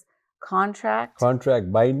does this contract?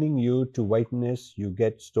 Contract binding you to whiteness. You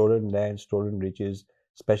get stolen land, stolen riches,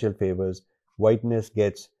 special favors. Whiteness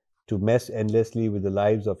gets to mess endlessly with the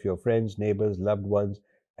lives of your friends, neighbors, loved ones,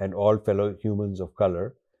 and all fellow humans of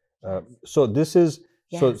color. So this is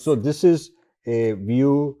so this is a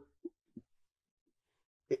view.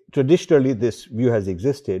 Traditionally, this view has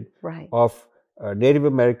existed of Native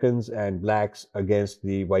Americans and blacks against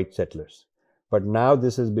the white settlers. But now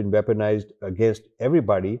this has been weaponized against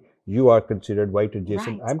everybody. You are considered white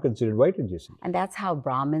adjacent. I'm considered white adjacent. And that's how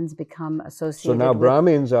Brahmins become associated. So now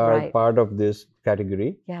Brahmins are part of this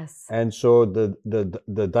category. Yes. And so the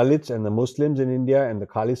Dalits and the Muslims in India and the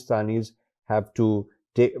Khalistanis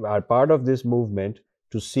are part of this movement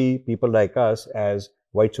to see people like us as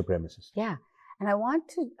white supremacists. Yeah. And I want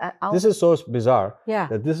to... this is so bizarre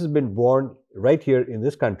that this has been born right here in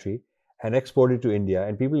this country and exported to India.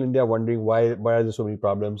 And people in India are wondering why are there so many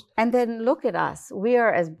problems? And then look at us. We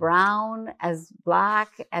are as brown, as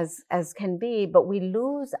black as can be, but we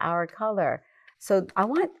lose our color. So I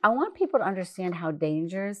want people to understand how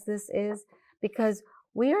dangerous this is, because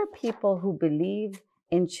we are people who believe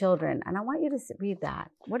in children. And I want you to read that.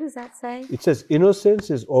 What does that say? It says innocence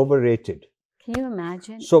is overrated. Can you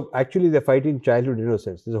imagine? So actually they're fighting childhood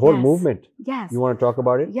innocence. There's a whole movement. Yes. You want to talk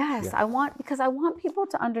about it? Yes. Yeah. Because I want people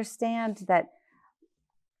to understand that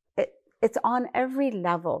it's on every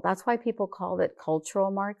level. That's why people call it cultural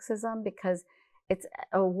Marxism, because it's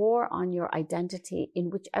a war on your identity in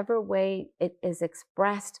whichever way it is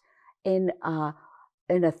expressed in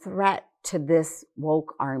a threat to this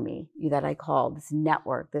woke army that I call this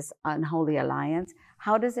network, this unholy alliance.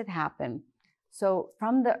 How does it happen? So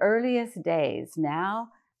from the earliest days, now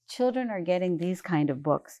children are getting these kind of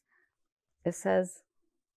books. It says,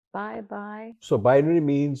 bye-bye. So binary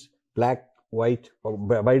means black, white, or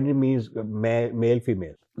binary means male,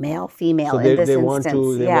 female. Male, female, so in this want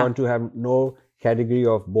instance. They want to have no category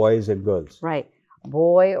of boys and girls. Right.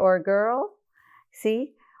 Boy or girl.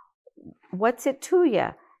 See? What's it to you?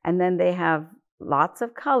 And then they have lots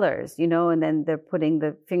of colors, and then they're putting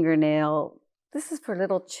the fingernail. This is for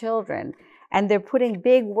little children. And they're putting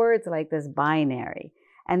big words like this, binary.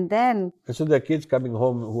 And then... so there are kids coming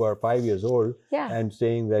home who are 5 years old and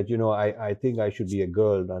saying that, I think I should be a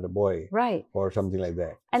girl, not a boy. Right. Or something like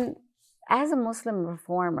that. And as a Muslim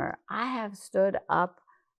reformer, I have stood up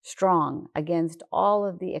strong against all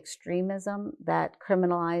of the extremism that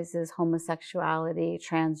criminalizes homosexuality,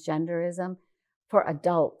 transgenderism for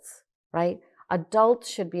adults, right? Adults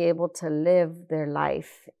should be able to live their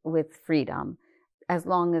life with freedom as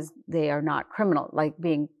long as they are not criminal, like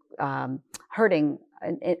being hurting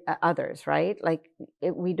others, right? Like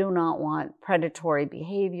we do not want predatory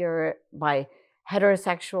behavior by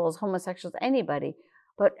heterosexuals, homosexuals, anybody,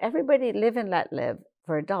 but everybody live and let live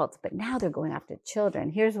for adults. But now they're going after children.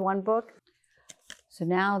 Here's one book. So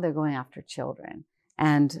now they're going after children.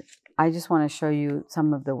 And I just want to show you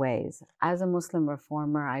some of the ways. As a Muslim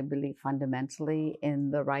reformer, I believe fundamentally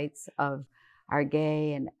in the rights of our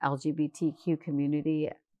gay and LGBTQ community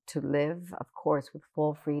to live, of course, with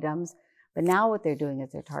full freedoms. But now what they're doing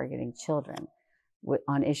is they're targeting children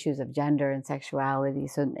on issues of gender and sexuality.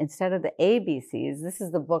 So instead of the ABCs, this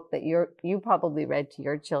is the book that you probably read to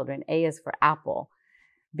your children. A is for apple.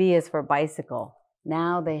 B is for bicycle.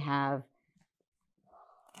 Now they have...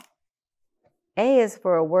 A is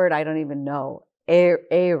for a word I don't even know.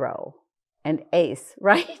 Arrow and ace,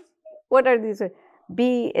 right? What are these?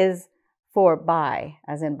 B is for bi,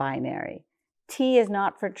 as in binary. T is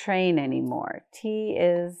not for train anymore. T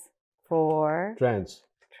is for... Trans.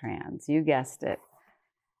 Trans, you guessed it.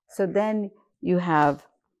 So then you have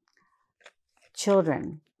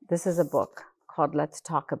children. This is a book called Let's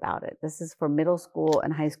Talk About It. This is for middle school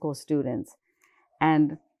and high school students.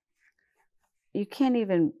 And I can't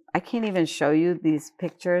even show you these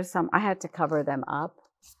pictures. I had to cover them up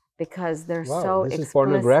because they're so this explicit. is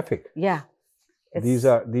pornographic. Yeah. These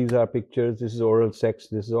are pictures. This is oral sex.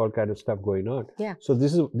 This is all kind of stuff going on. Yeah. So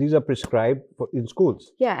these are prescribed in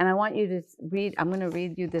schools. Yeah, and I want you to read. I'm going to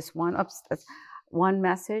read you this one. Oops, that's one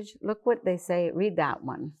message. Look what they say. Read that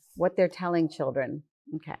one. What they're telling children.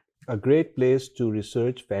 Okay. A great place to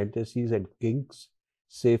research fantasies and kinks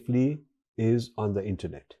safely is on the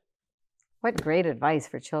internet. What great advice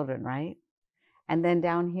for children, right? And then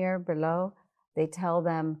down here below, they tell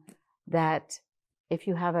them that if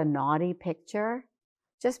you have a naughty picture,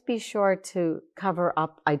 just be sure to cover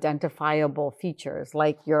up identifiable features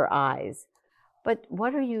like your eyes. But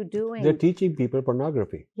what are you doing? They're teaching people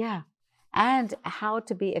pornography. Yeah. And how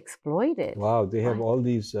to be exploited. Wow, they have all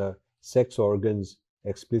these sex organs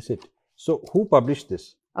explicit. So who published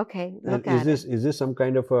this? Okay, look at it. Is this some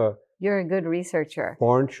kind of a... You're a good researcher.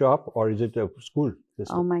 Porn shop, or is it a school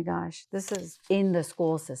system? Oh my gosh, this is in the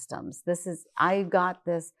school systems. I got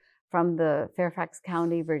this from the Fairfax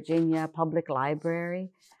County, Virginia Public Library.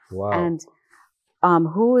 Wow. And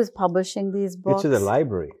who is publishing these books? It's in the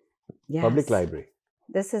library. Yes. Public library.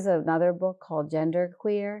 This is another book called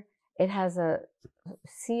Genderqueer. It has a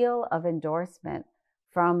seal of endorsement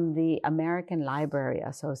from the American Library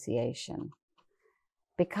Association,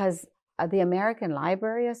 because the American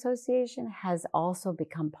Library Association has also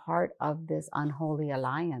become part of this unholy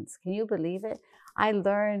alliance. Can you believe it? I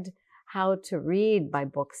learned how to read by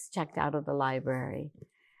books checked out of the library.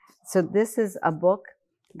 So this is a book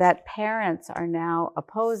that parents are now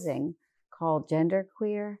opposing called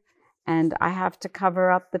Genderqueer. And I have to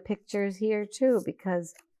cover up the pictures here too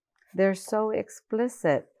because they're so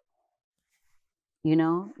explicit. You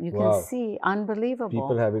know, you can see, unbelievable.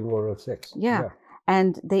 People having oral sex. Yeah.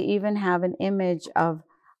 And they even have an image of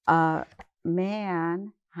a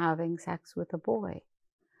man having sex with a boy.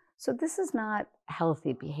 So this is not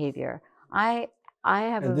healthy behavior. I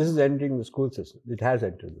have And this is entering the school system. It has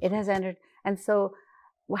entered. It has entered. And so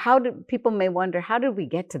how do people may wonder, how did we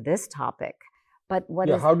get to this topic? But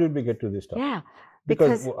how did we get to this topic? Yeah.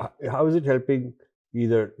 Because how is it helping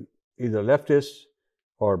either leftists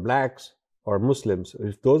or blacks or Muslims?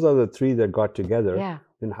 If those are the three that got together,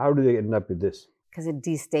 then how do they end up with this? Because it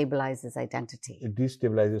destabilizes identity. It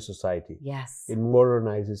destabilizes society. Yes. It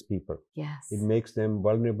moralizes people. Yes. It makes them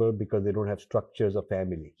vulnerable because they don't have structures of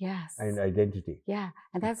family. Yes. And identity. Yeah.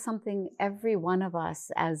 And that's something every one of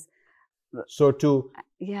us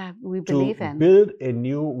we believe in. To build a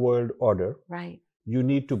new world order, right, you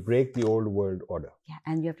need to break the old world order. Yeah,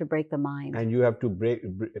 and you have to break the mind. And you have to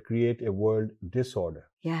create a world disorder.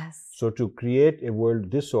 Yes. So to create a world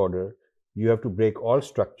disorder, you have to break all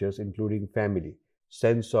structures, including family,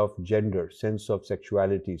 sense of gender, sense of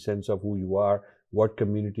sexuality, sense of who you are, what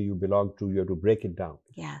community you belong to. You have to break it down.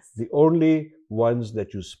 Yes. The only ones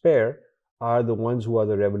that you spare are the ones who are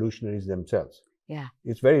the revolutionaries themselves. Yeah.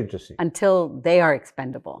 It's very interesting. Until they are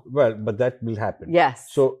expendable. Well, but that will happen. Yes.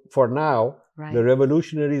 So for now, the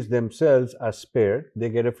revolutionaries themselves are spared. They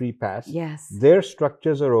get a free pass. Yes. Their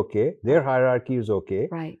structures are okay. Their hierarchy is okay.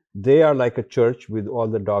 Right. They are like a church with all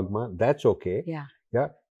the dogma. That's okay. Yeah. Yeah.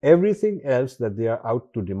 Everything else that they are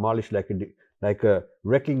out to demolish, like a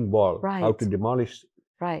wrecking ball, out to demolish,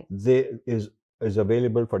 is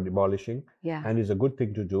available for demolishing. Yeah. And is a good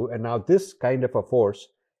thing to do. And now this kind of a force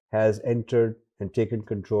has entered and taken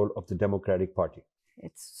control of the Democratic Party.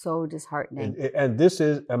 It's so disheartening. And this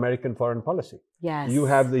is American foreign policy. Yes. You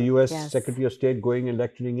have the US Secretary of State going and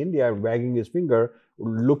lecturing India, wagging his finger,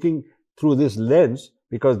 looking through this lens,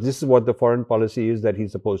 because this is what the foreign policy is that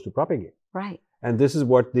he's supposed to propagate. Right. And this is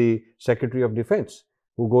what the Secretary of Defense,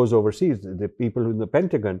 who goes overseas, the people in the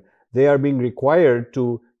Pentagon, they are being required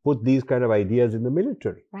to put these kind of ideas in the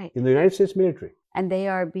military, in the United States military. And they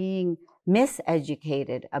are being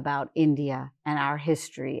miseducated about India and our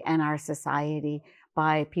history and our society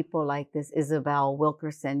by people like this Isabel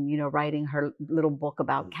Wilkerson, writing her little book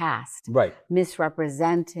about caste. Right.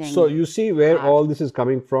 Misrepresenting. So you see where all this is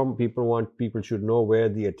coming from. People should know where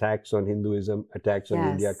the attacks on Hinduism, attacks on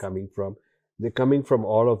India are coming from. They're coming from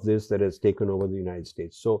all of this that has taken over the United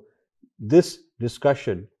States. So this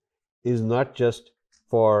discussion is not just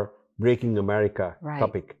for breaking America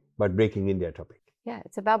topic, but breaking India topic. Yeah,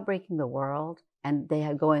 it's about breaking the world, and they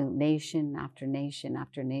are going nation after nation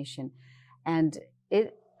after nation. And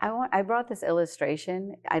I brought this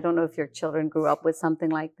illustration. I don't know if your children grew up with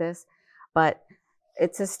something like this, but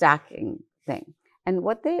it's a stacking thing. And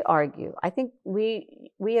what they argue, I think we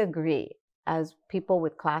agree as people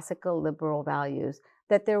with classical liberal values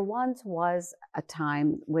that there once was a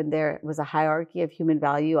time when there was a hierarchy of human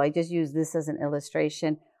value. I just use this as an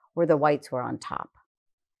illustration where the whites were on top.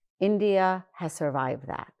 India has survived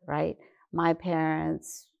that, right? My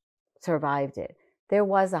parents survived it. There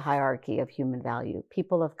was a hierarchy of human value.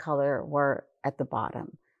 People of color were at the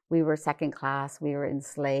bottom. We were second class. We were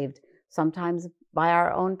enslaved, sometimes by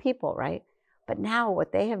our own people, right? But now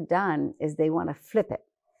what they have done is they want to flip it.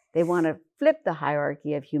 They want to flip the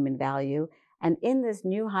hierarchy of human value. And in this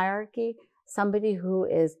new hierarchy, somebody who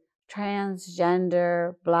is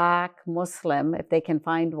transgender, Black, Muslim, if they can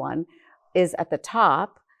find one, is at the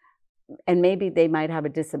top. And maybe they might have a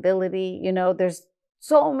disability. There's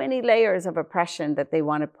so many layers of oppression that they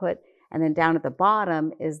want to put. And then down at the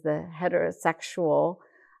bottom is the heterosexual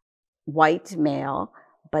white male.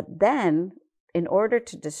 But then in order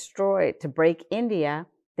to break India,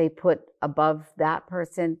 they put above that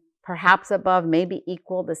person, perhaps above, maybe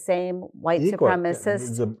equal, the same white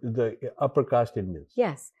supremacist. The upper caste Indians.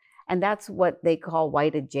 Yes. And that's what they call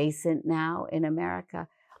white adjacent now in America.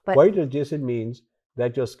 But white adjacent means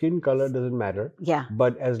that your skin color doesn't matter. Yeah.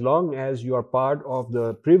 But as long as you are part of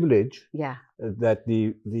the privilege that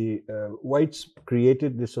the whites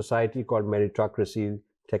created this society called meritocracy,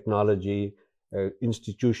 technology,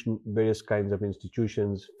 various kinds of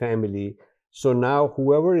institutions, family. So now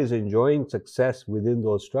whoever is enjoying success within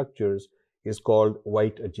those structures is called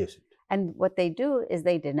white adjacent. And what they do is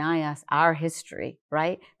they deny us our history,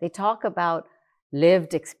 right? They talk about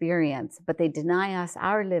lived experience, but they deny us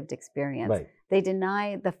our lived experience. Right. They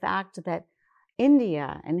deny the fact that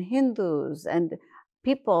India and Hindus and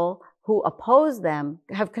people who oppose them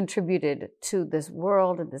have contributed to this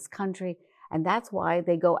world and this country. And that's why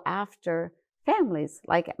they go after families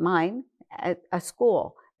like mine at a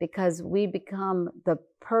school, because we become the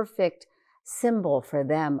perfect symbol for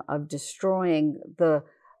them of destroying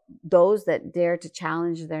those that dare to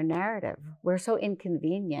challenge their narrative. We're so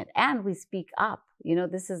inconvenient, and we speak up.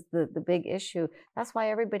 This is the big issue. That's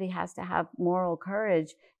why everybody has to have moral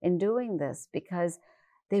courage in doing this, because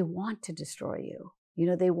they want to destroy you.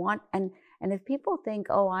 They want, and if people think,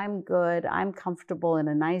 oh, I'm good, I'm comfortable in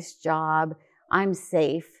a nice job, I'm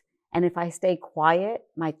safe, and if I stay quiet,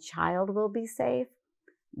 my child will be safe,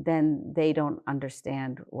 then they don't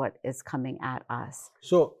understand what is coming at us.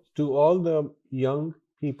 So, to all the young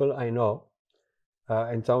people I know,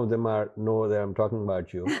 and some of them know that I'm talking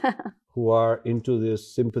about you, who are into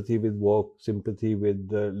this sympathy with woke, sympathy with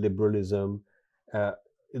liberalism.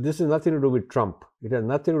 This has nothing to do with Trump. It has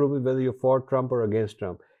nothing to do with whether you're for Trump or against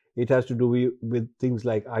Trump. It has to do with things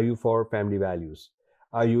like, are you for family values?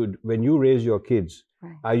 When you raise your kids,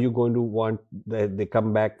 Right. are you going to want that they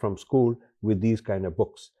come back from school with these kind of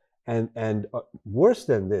books? And worse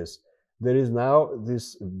than this, there is now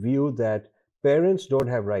this view that parents don't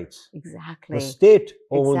have rights. Exactly. The state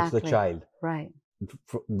owns the child. Right.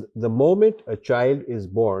 The moment a child is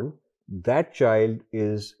born, that child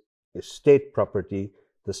is state property.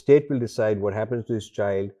 The state will decide what happens to his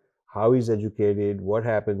child, how he's educated, what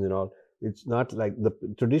happens and all. It's not like the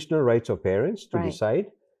traditional rights of parents to Right.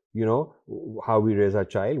 decide, how we raise our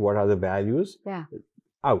child, what are the values. Yeah.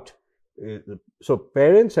 Out. So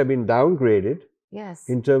parents have been downgraded. Yes.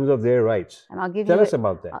 In terms of their rights. And I'll give Tell us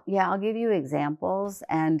about that. Yeah, I'll give you examples.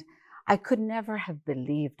 And I could never have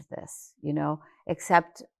believed this,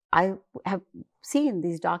 except I have seen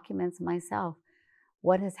these documents myself.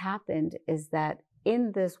 What has happened is that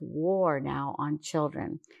in this war now on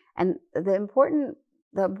children, and the important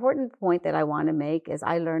point that I want to make is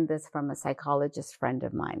I learned this from a psychologist friend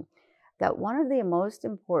of mine, that one of the most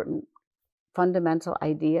important fundamental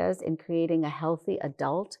ideas in creating a healthy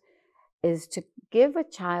adult is to give a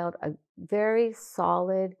child a very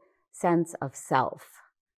solid sense of self.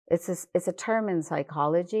 It's a term in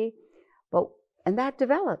psychology, and that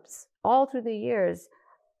develops all through the years,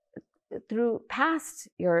 through past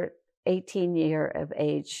your 18-year of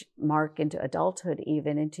age mark into adulthood,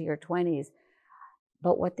 even into your 20s.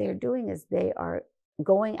 But what they're doing is they are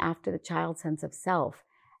going after the child's sense of self.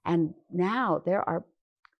 And now there are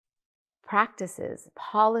practices,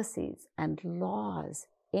 policies, and laws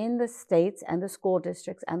in the states and the school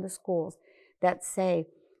districts and the schools that say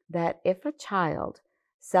that if a child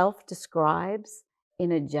self-describes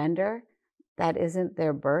in a gender that isn't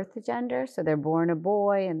their birth gender, so they're born a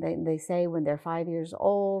boy and they say when they're 5 years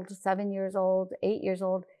old, 7 years old, 8 years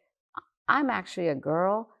old, I'm actually a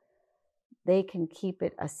girl, they can keep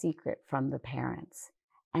it a secret from the parents.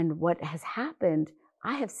 And what has happened,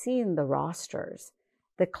 I have seen the rosters,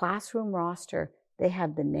 the classroom roster, they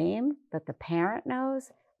have the name that the parent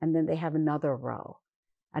knows, and then they have another row,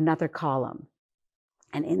 another column.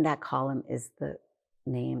 And in that column is the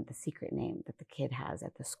name, the secret name that the kid has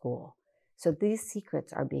at the school. So these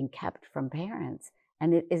secrets are being kept from parents.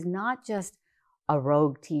 And it is not just a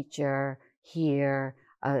rogue teacher here,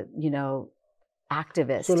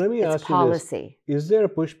 activist. So let me ask policy. You this. Is there a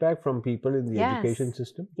pushback from people in the education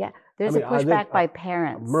system? Yeah, there's a pushback by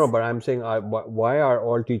parents. No, but I'm saying, why are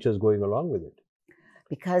all teachers going along with it?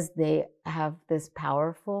 Because they have this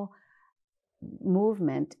powerful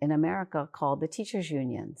movement in America called the teachers'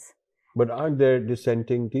 unions. But aren't there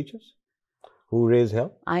dissenting teachers who raise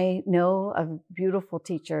hell? I know of beautiful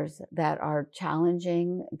teachers that are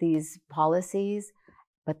challenging these policies,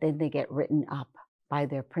 but then they get written up by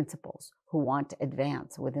their principals who want to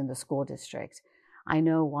advance within the school district. I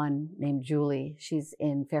know one named Julie. She's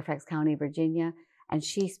in Fairfax County, Virginia, and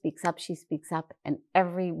she speaks up, and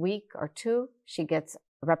every week or two, she gets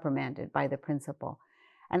reprimanded by the principal.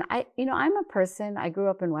 And I'm a person, I grew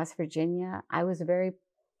up in West Virginia. I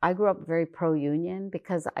grew up very pro-union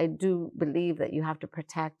because I do believe that you have to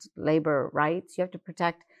protect labor rights. You have to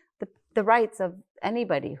protect the rights of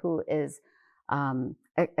anybody who is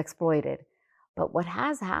exploited. But what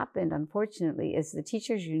has happened, unfortunately, is the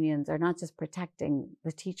teachers' unions are not just protecting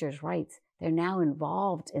the teachers' rights. They're now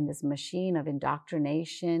involved in this machine of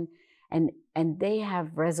indoctrination, and they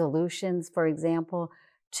have resolutions, for example,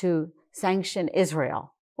 to sanction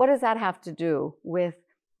Israel. What does that have to do with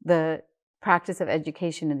the practice of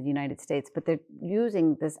education in the United States? But they're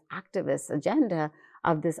using this activist agenda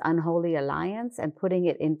of this unholy alliance and putting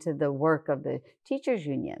it into the work of the teachers'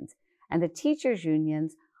 unions. And the teachers'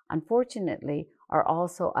 unions, unfortunately, are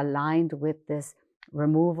also aligned with this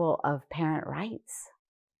removal of parent rights.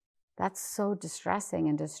 That's so distressing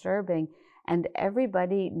and disturbing, and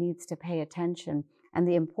everybody needs to pay attention. And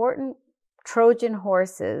the important Trojan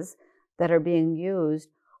horses that are being used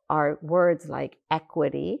are words like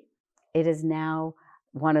equity. It is now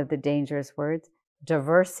one of the dangerous words,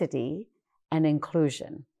 diversity and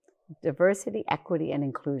inclusion. Diversity, equity, and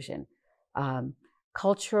inclusion.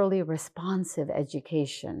 Culturally responsive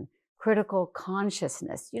education, critical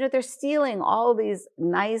consciousness. They're stealing all these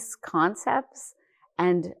nice concepts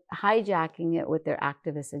and hijacking it with their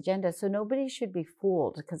activist agenda. So nobody should be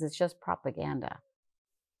fooled because it's just propaganda.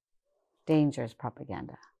 Dangerous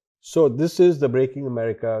propaganda. So this is the Breaking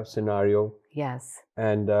America scenario. Yes.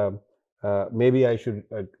 And maybe I should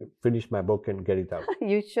finish my book and get it out.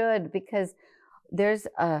 You should, because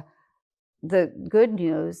the good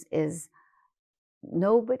news is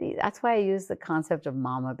that's why I use the concept of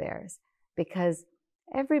mama bears, because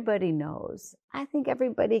everybody knows. I think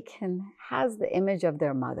everybody has the image of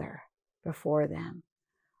their mother before them.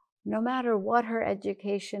 No matter what her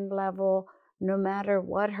education level, no matter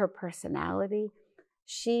what her personality,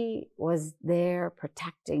 she was there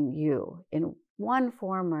protecting you in one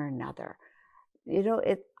form or another.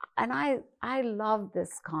 And I love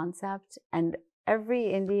this concept, and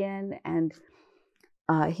every Indian and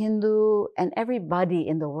Hindu and everybody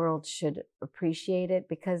in the world should appreciate it,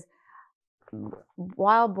 because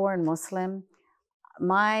while born Muslim,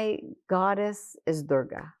 my goddess is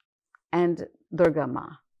Durga and Durga Ma.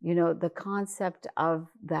 The concept of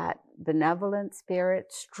that benevolent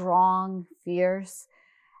spirit, strong, fierce,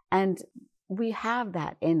 and we have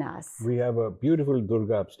that in us. We have a beautiful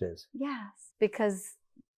Durga upstairs. Yes, because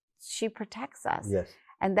she protects us. Yes.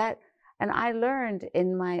 And I learned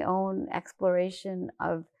in my own exploration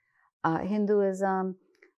of Hinduism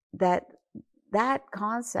that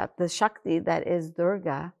concept, the Shakti that is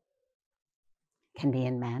Durga, can be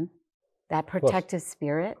in men, that protective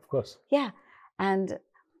spirit. Of course. Yeah. And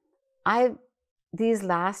these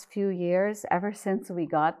last few years, ever since we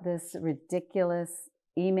got this ridiculous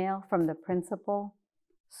email from the principal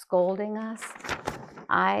scolding us,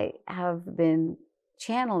 I have been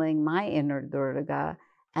channeling my inner Durga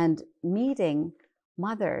and meeting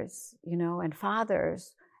mothers, and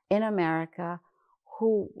fathers in America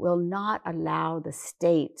who will not allow the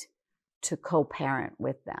state to co-parent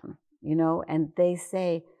with them, and they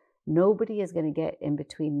say, nobody is going to get in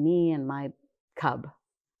between me and my cub,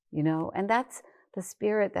 and that's the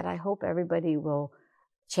spirit that I hope everybody will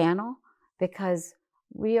channel, because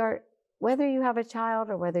whether you have a child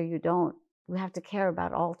or whether you don't, we have to care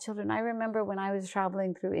about all children. I remember when I was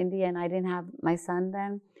traveling through India and I didn't have my son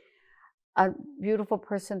then, a beautiful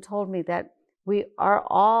person told me that we are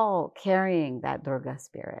all carrying that Durga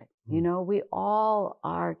spirit. We all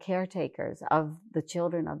are caretakers of the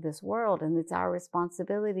children of this world, and it's our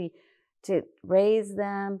responsibility to raise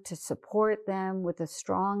them, to support them with a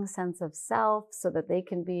strong sense of self so that they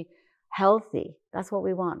can be healthy. That's what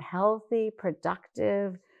we want, healthy,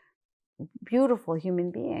 productive, beautiful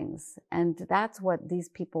human beings. And that's what these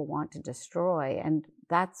people want to destroy. And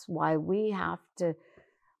that's why we have to,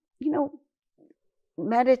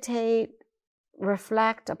 meditate,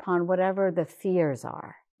 reflect upon whatever the fears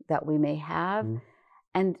are that we may have,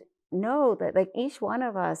 and know that, like, each one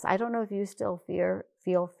of us, I don't know if you still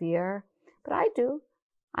feel fear, but I do.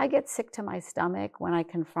 I get sick to my stomach when I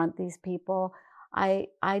confront these people. I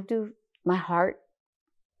do, my heart,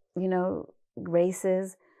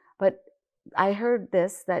 races. But I heard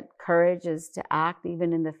that courage is to act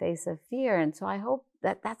even in the face of fear. And so I hope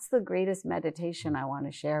that's the greatest meditation I want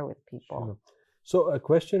to share with people. Sure. So a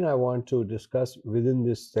question I want to discuss within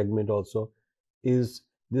this segment also is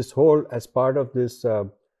this whole, as part of this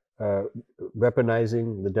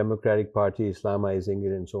weaponizing the Democratic Party, Islamizing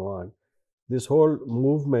it and so on, this whole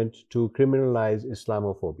movement to criminalize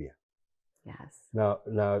Islamophobia. Yes. Now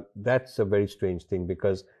that's a very strange thing,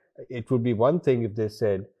 because it would be one thing if they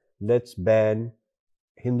said, let's ban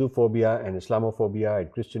Hindu phobia and Islamophobia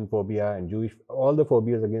and Christian phobia and Jewish, all the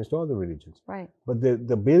phobias against all the religions. Right. But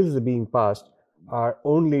the bills that are being passed are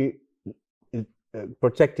only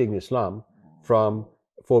protecting Islam from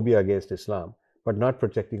phobia against Islam, but not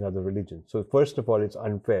protecting other religions. So first of all, it's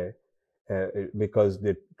unfair because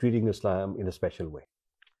they're treating Islam in a special way.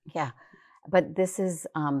 Yeah, but these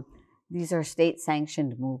are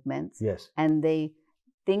state-sanctioned movements. Yes. And they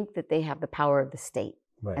think that they have the power of the state.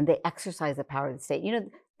 Right. And they exercise the power of the state.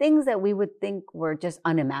 Things that we would think were just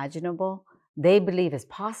unimaginable, they believe is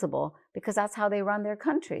possible because that's how they run their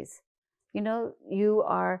countries. You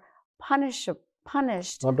are punished. I'm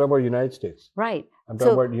talking about United States. Right. I'm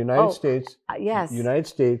talking about United States. Yes. United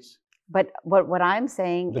States. But what I'm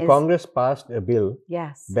saying is, the Congress passed a bill,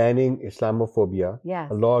 yes, banning Islamophobia,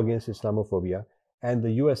 yes, a law against Islamophobia, and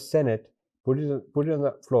the U.S. Senate put it on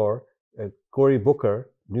the floor. Cory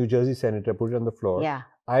Booker, New Jersey senator, put it on the floor. Yeah.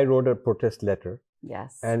 I wrote a protest letter.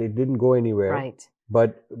 Yes. And it didn't go anywhere. Right.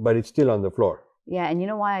 But it's still on the floor. Yeah, and you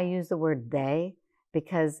know why I use the word they?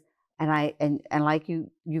 Because And like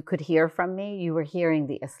you could hear from me, you were hearing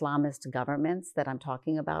the Islamist governments that I'm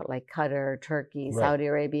talking about, like Qatar, Turkey, Right. Saudi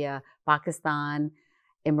Arabia, Pakistan,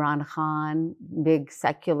 Imran Khan, big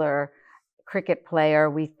secular cricket player,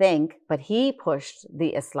 we think, but he pushed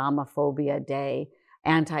the Islamophobia Day,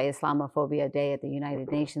 anti-Islamophobia Day at the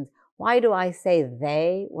United Nations. Why do I say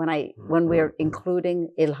they when we're including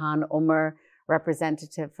Ilhan Omar,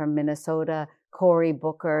 representative from Minnesota, Cory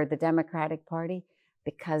Booker, the Democratic Party?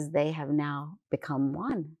 Because they have now become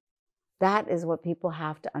one. That is what people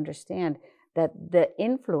have to understand, that the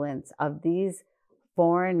influence of these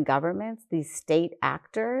foreign governments, these state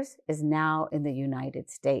actors, is now in the United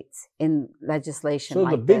States in legislation So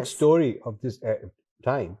like the big this. story of this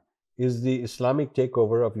time is the Islamic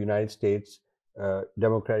takeover of United States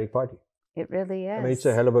Democratic Party. It really is. I mean, it's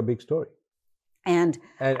a hell of a big story. And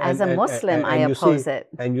as a Muslim, I oppose it.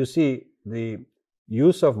 And you see, the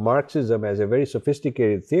use of Marxism as a very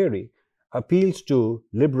sophisticated theory appeals to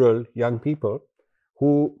liberal young people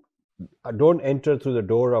who don't enter through the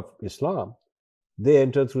door of Islam. They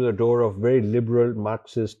enter through the door of very liberal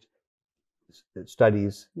Marxist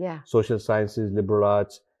studies, Yeah. social sciences, liberal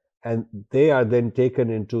arts, and they are then taken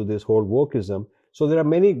into this whole wokeism. So there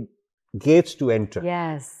are many gates to enter.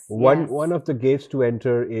 Yes. One of the gates to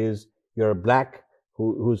enter is you're a black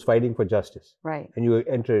who's fighting for justice. Right. And you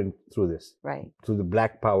enter in through this. Right. Through the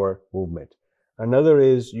Black Power movement. Another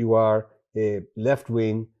is you are a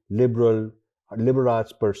left-wing liberal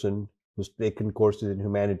arts person who's taken courses in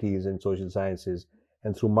humanities and social sciences,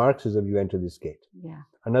 and through Marxism you enter this gate. Yeah.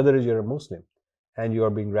 Another is you're a Muslim and you are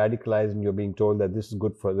being radicalized and you're being told that this is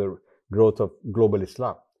good for the growth of global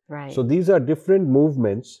Islam. Right. So these are different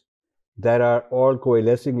movements that are all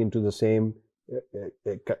coalescing into the same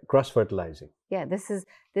cross-fertilizing. Yeah, this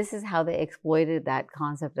is how they exploited that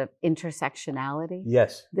concept of intersectionality.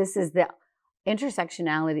 Yes.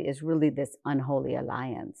 Intersectionality is really this unholy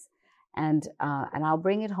alliance. And I'll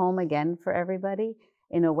bring it home again for everybody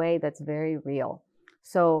in a way that's very real.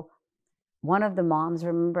 So one of the moms,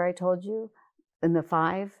 remember I told you, in the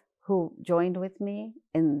 5 who joined with me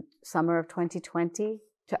in summer of 2020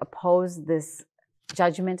 to oppose this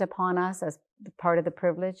judgment upon us as part of the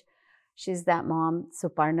privilege, she's that mom,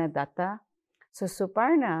 Suparna Datta. So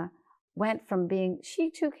Suparna went from she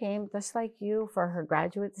too came just like you for her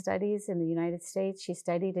graduate studies in the United States. She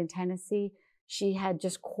studied in Tennessee. She had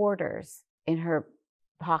just quarters in her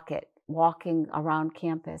pocket walking around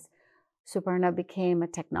campus. Suparna became a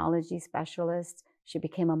technology specialist. She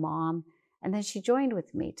became a mom. And then she joined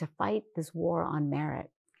with me to fight this war on merit.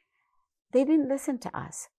 They didn't listen to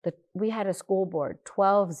us. We had a school board,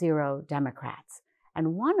 12-0 Democrats.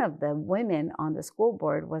 And one of the women on the school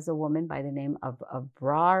board was a woman by the name of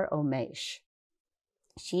Abrar Omesh.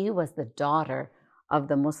 She was the daughter of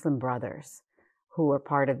the Muslim Brothers who were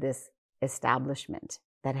part of this establishment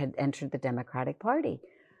that had entered the Democratic Party.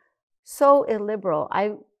 So illiberal.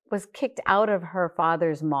 I was kicked out of her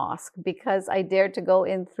father's mosque because I dared to go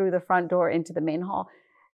in through the front door into the main hall.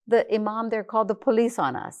 The imam there called the police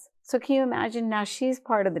on us. So can you imagine, now she's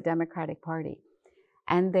part of the Democratic Party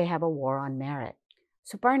and they have a war on merit.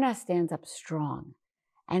 Suparna stands up strong,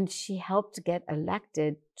 and she helped get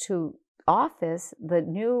elected to office the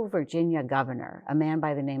new Virginia governor, a man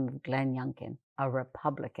by the name of Glenn Youngkin, a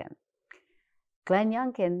Republican. Glenn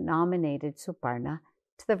Youngkin nominated Suparna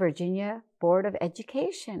to the Virginia Board of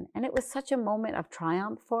Education, and it was such a moment of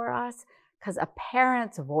triumph for us because a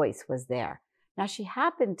parent's voice was there. Now, she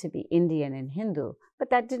happened to be Indian and Hindu, but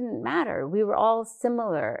that didn't matter. We were all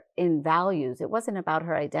similar in values. It wasn't about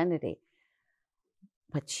her identity.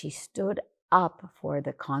 But she stood up for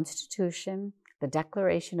the Constitution, the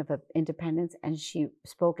Declaration of Independence, and she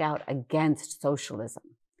spoke out against socialism.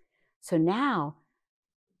 So now,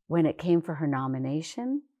 when it came for her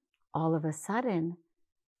nomination, all of a sudden,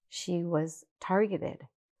 she was targeted.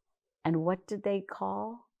 And what did they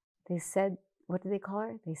call? What did they call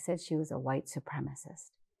her? They said she was a white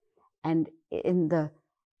supremacist. And in the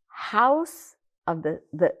House of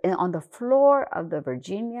on the floor of the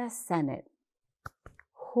Virginia Senate,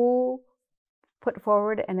 who put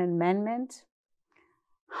forward an amendment?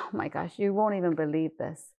 Oh my gosh, you won't even believe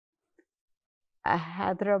this. A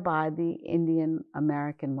Hyderabadi Indian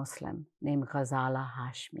American Muslim named Ghazala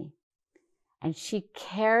Hashmi. And she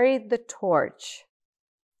carried the torch.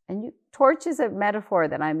 And torch is a metaphor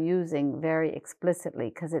that I'm using very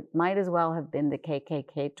explicitly because it might as well have been the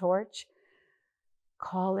KKK torch,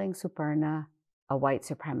 calling Suparna a white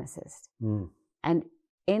supremacist. And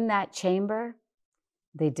in that chamber,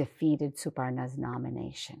 they defeated Suparna's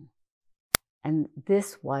nomination. And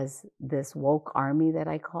this was this woke army that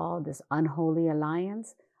I call, this unholy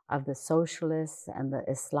alliance of the socialists and the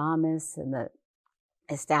Islamists and the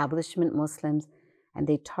establishment Muslims, and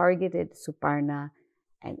they targeted Suparna,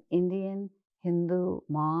 an Indian Hindu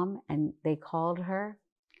mom, and they called her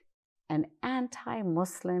an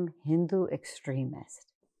anti-Muslim Hindu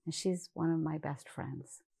extremist. And she's one of my best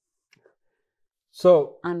friends.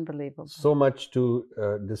 So, unbelievable. So much to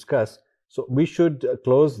discuss. So we should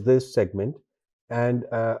close this segment. And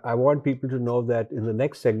I want people to know that in the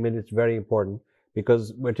next segment, it's very important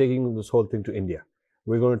because we're taking this whole thing to India.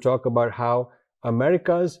 We're going to talk about how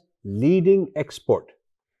America's leading export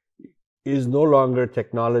is no longer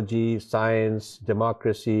technology, science,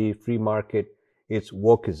 democracy, free market. It's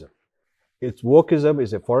wokeism. Wokeism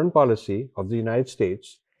is a foreign policy of the United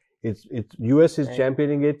States. U.S. is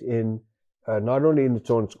championing it in not only in its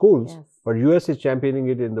own schools, Yes. but U.S. is championing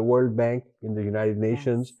it in the World Bank, in the United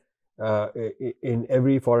Nations, in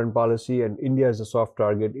every foreign policy. And India is a soft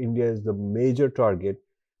target. India is the major target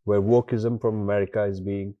where wokeism from America is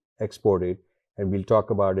being exported. And we'll talk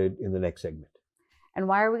about it in the next segment. And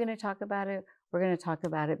why are we going to talk about it? We're going to talk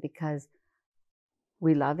about it because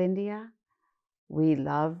we love India. We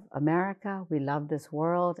love America, we love this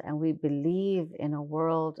world, and we believe in a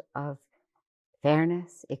world of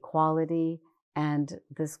fairness, equality, and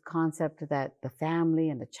this concept that the family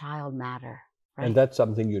and the child matter. Right? And that's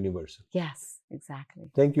something universal. Yes,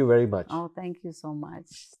 exactly. Thank you very much. Oh, thank you so much.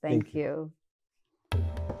 Thank you.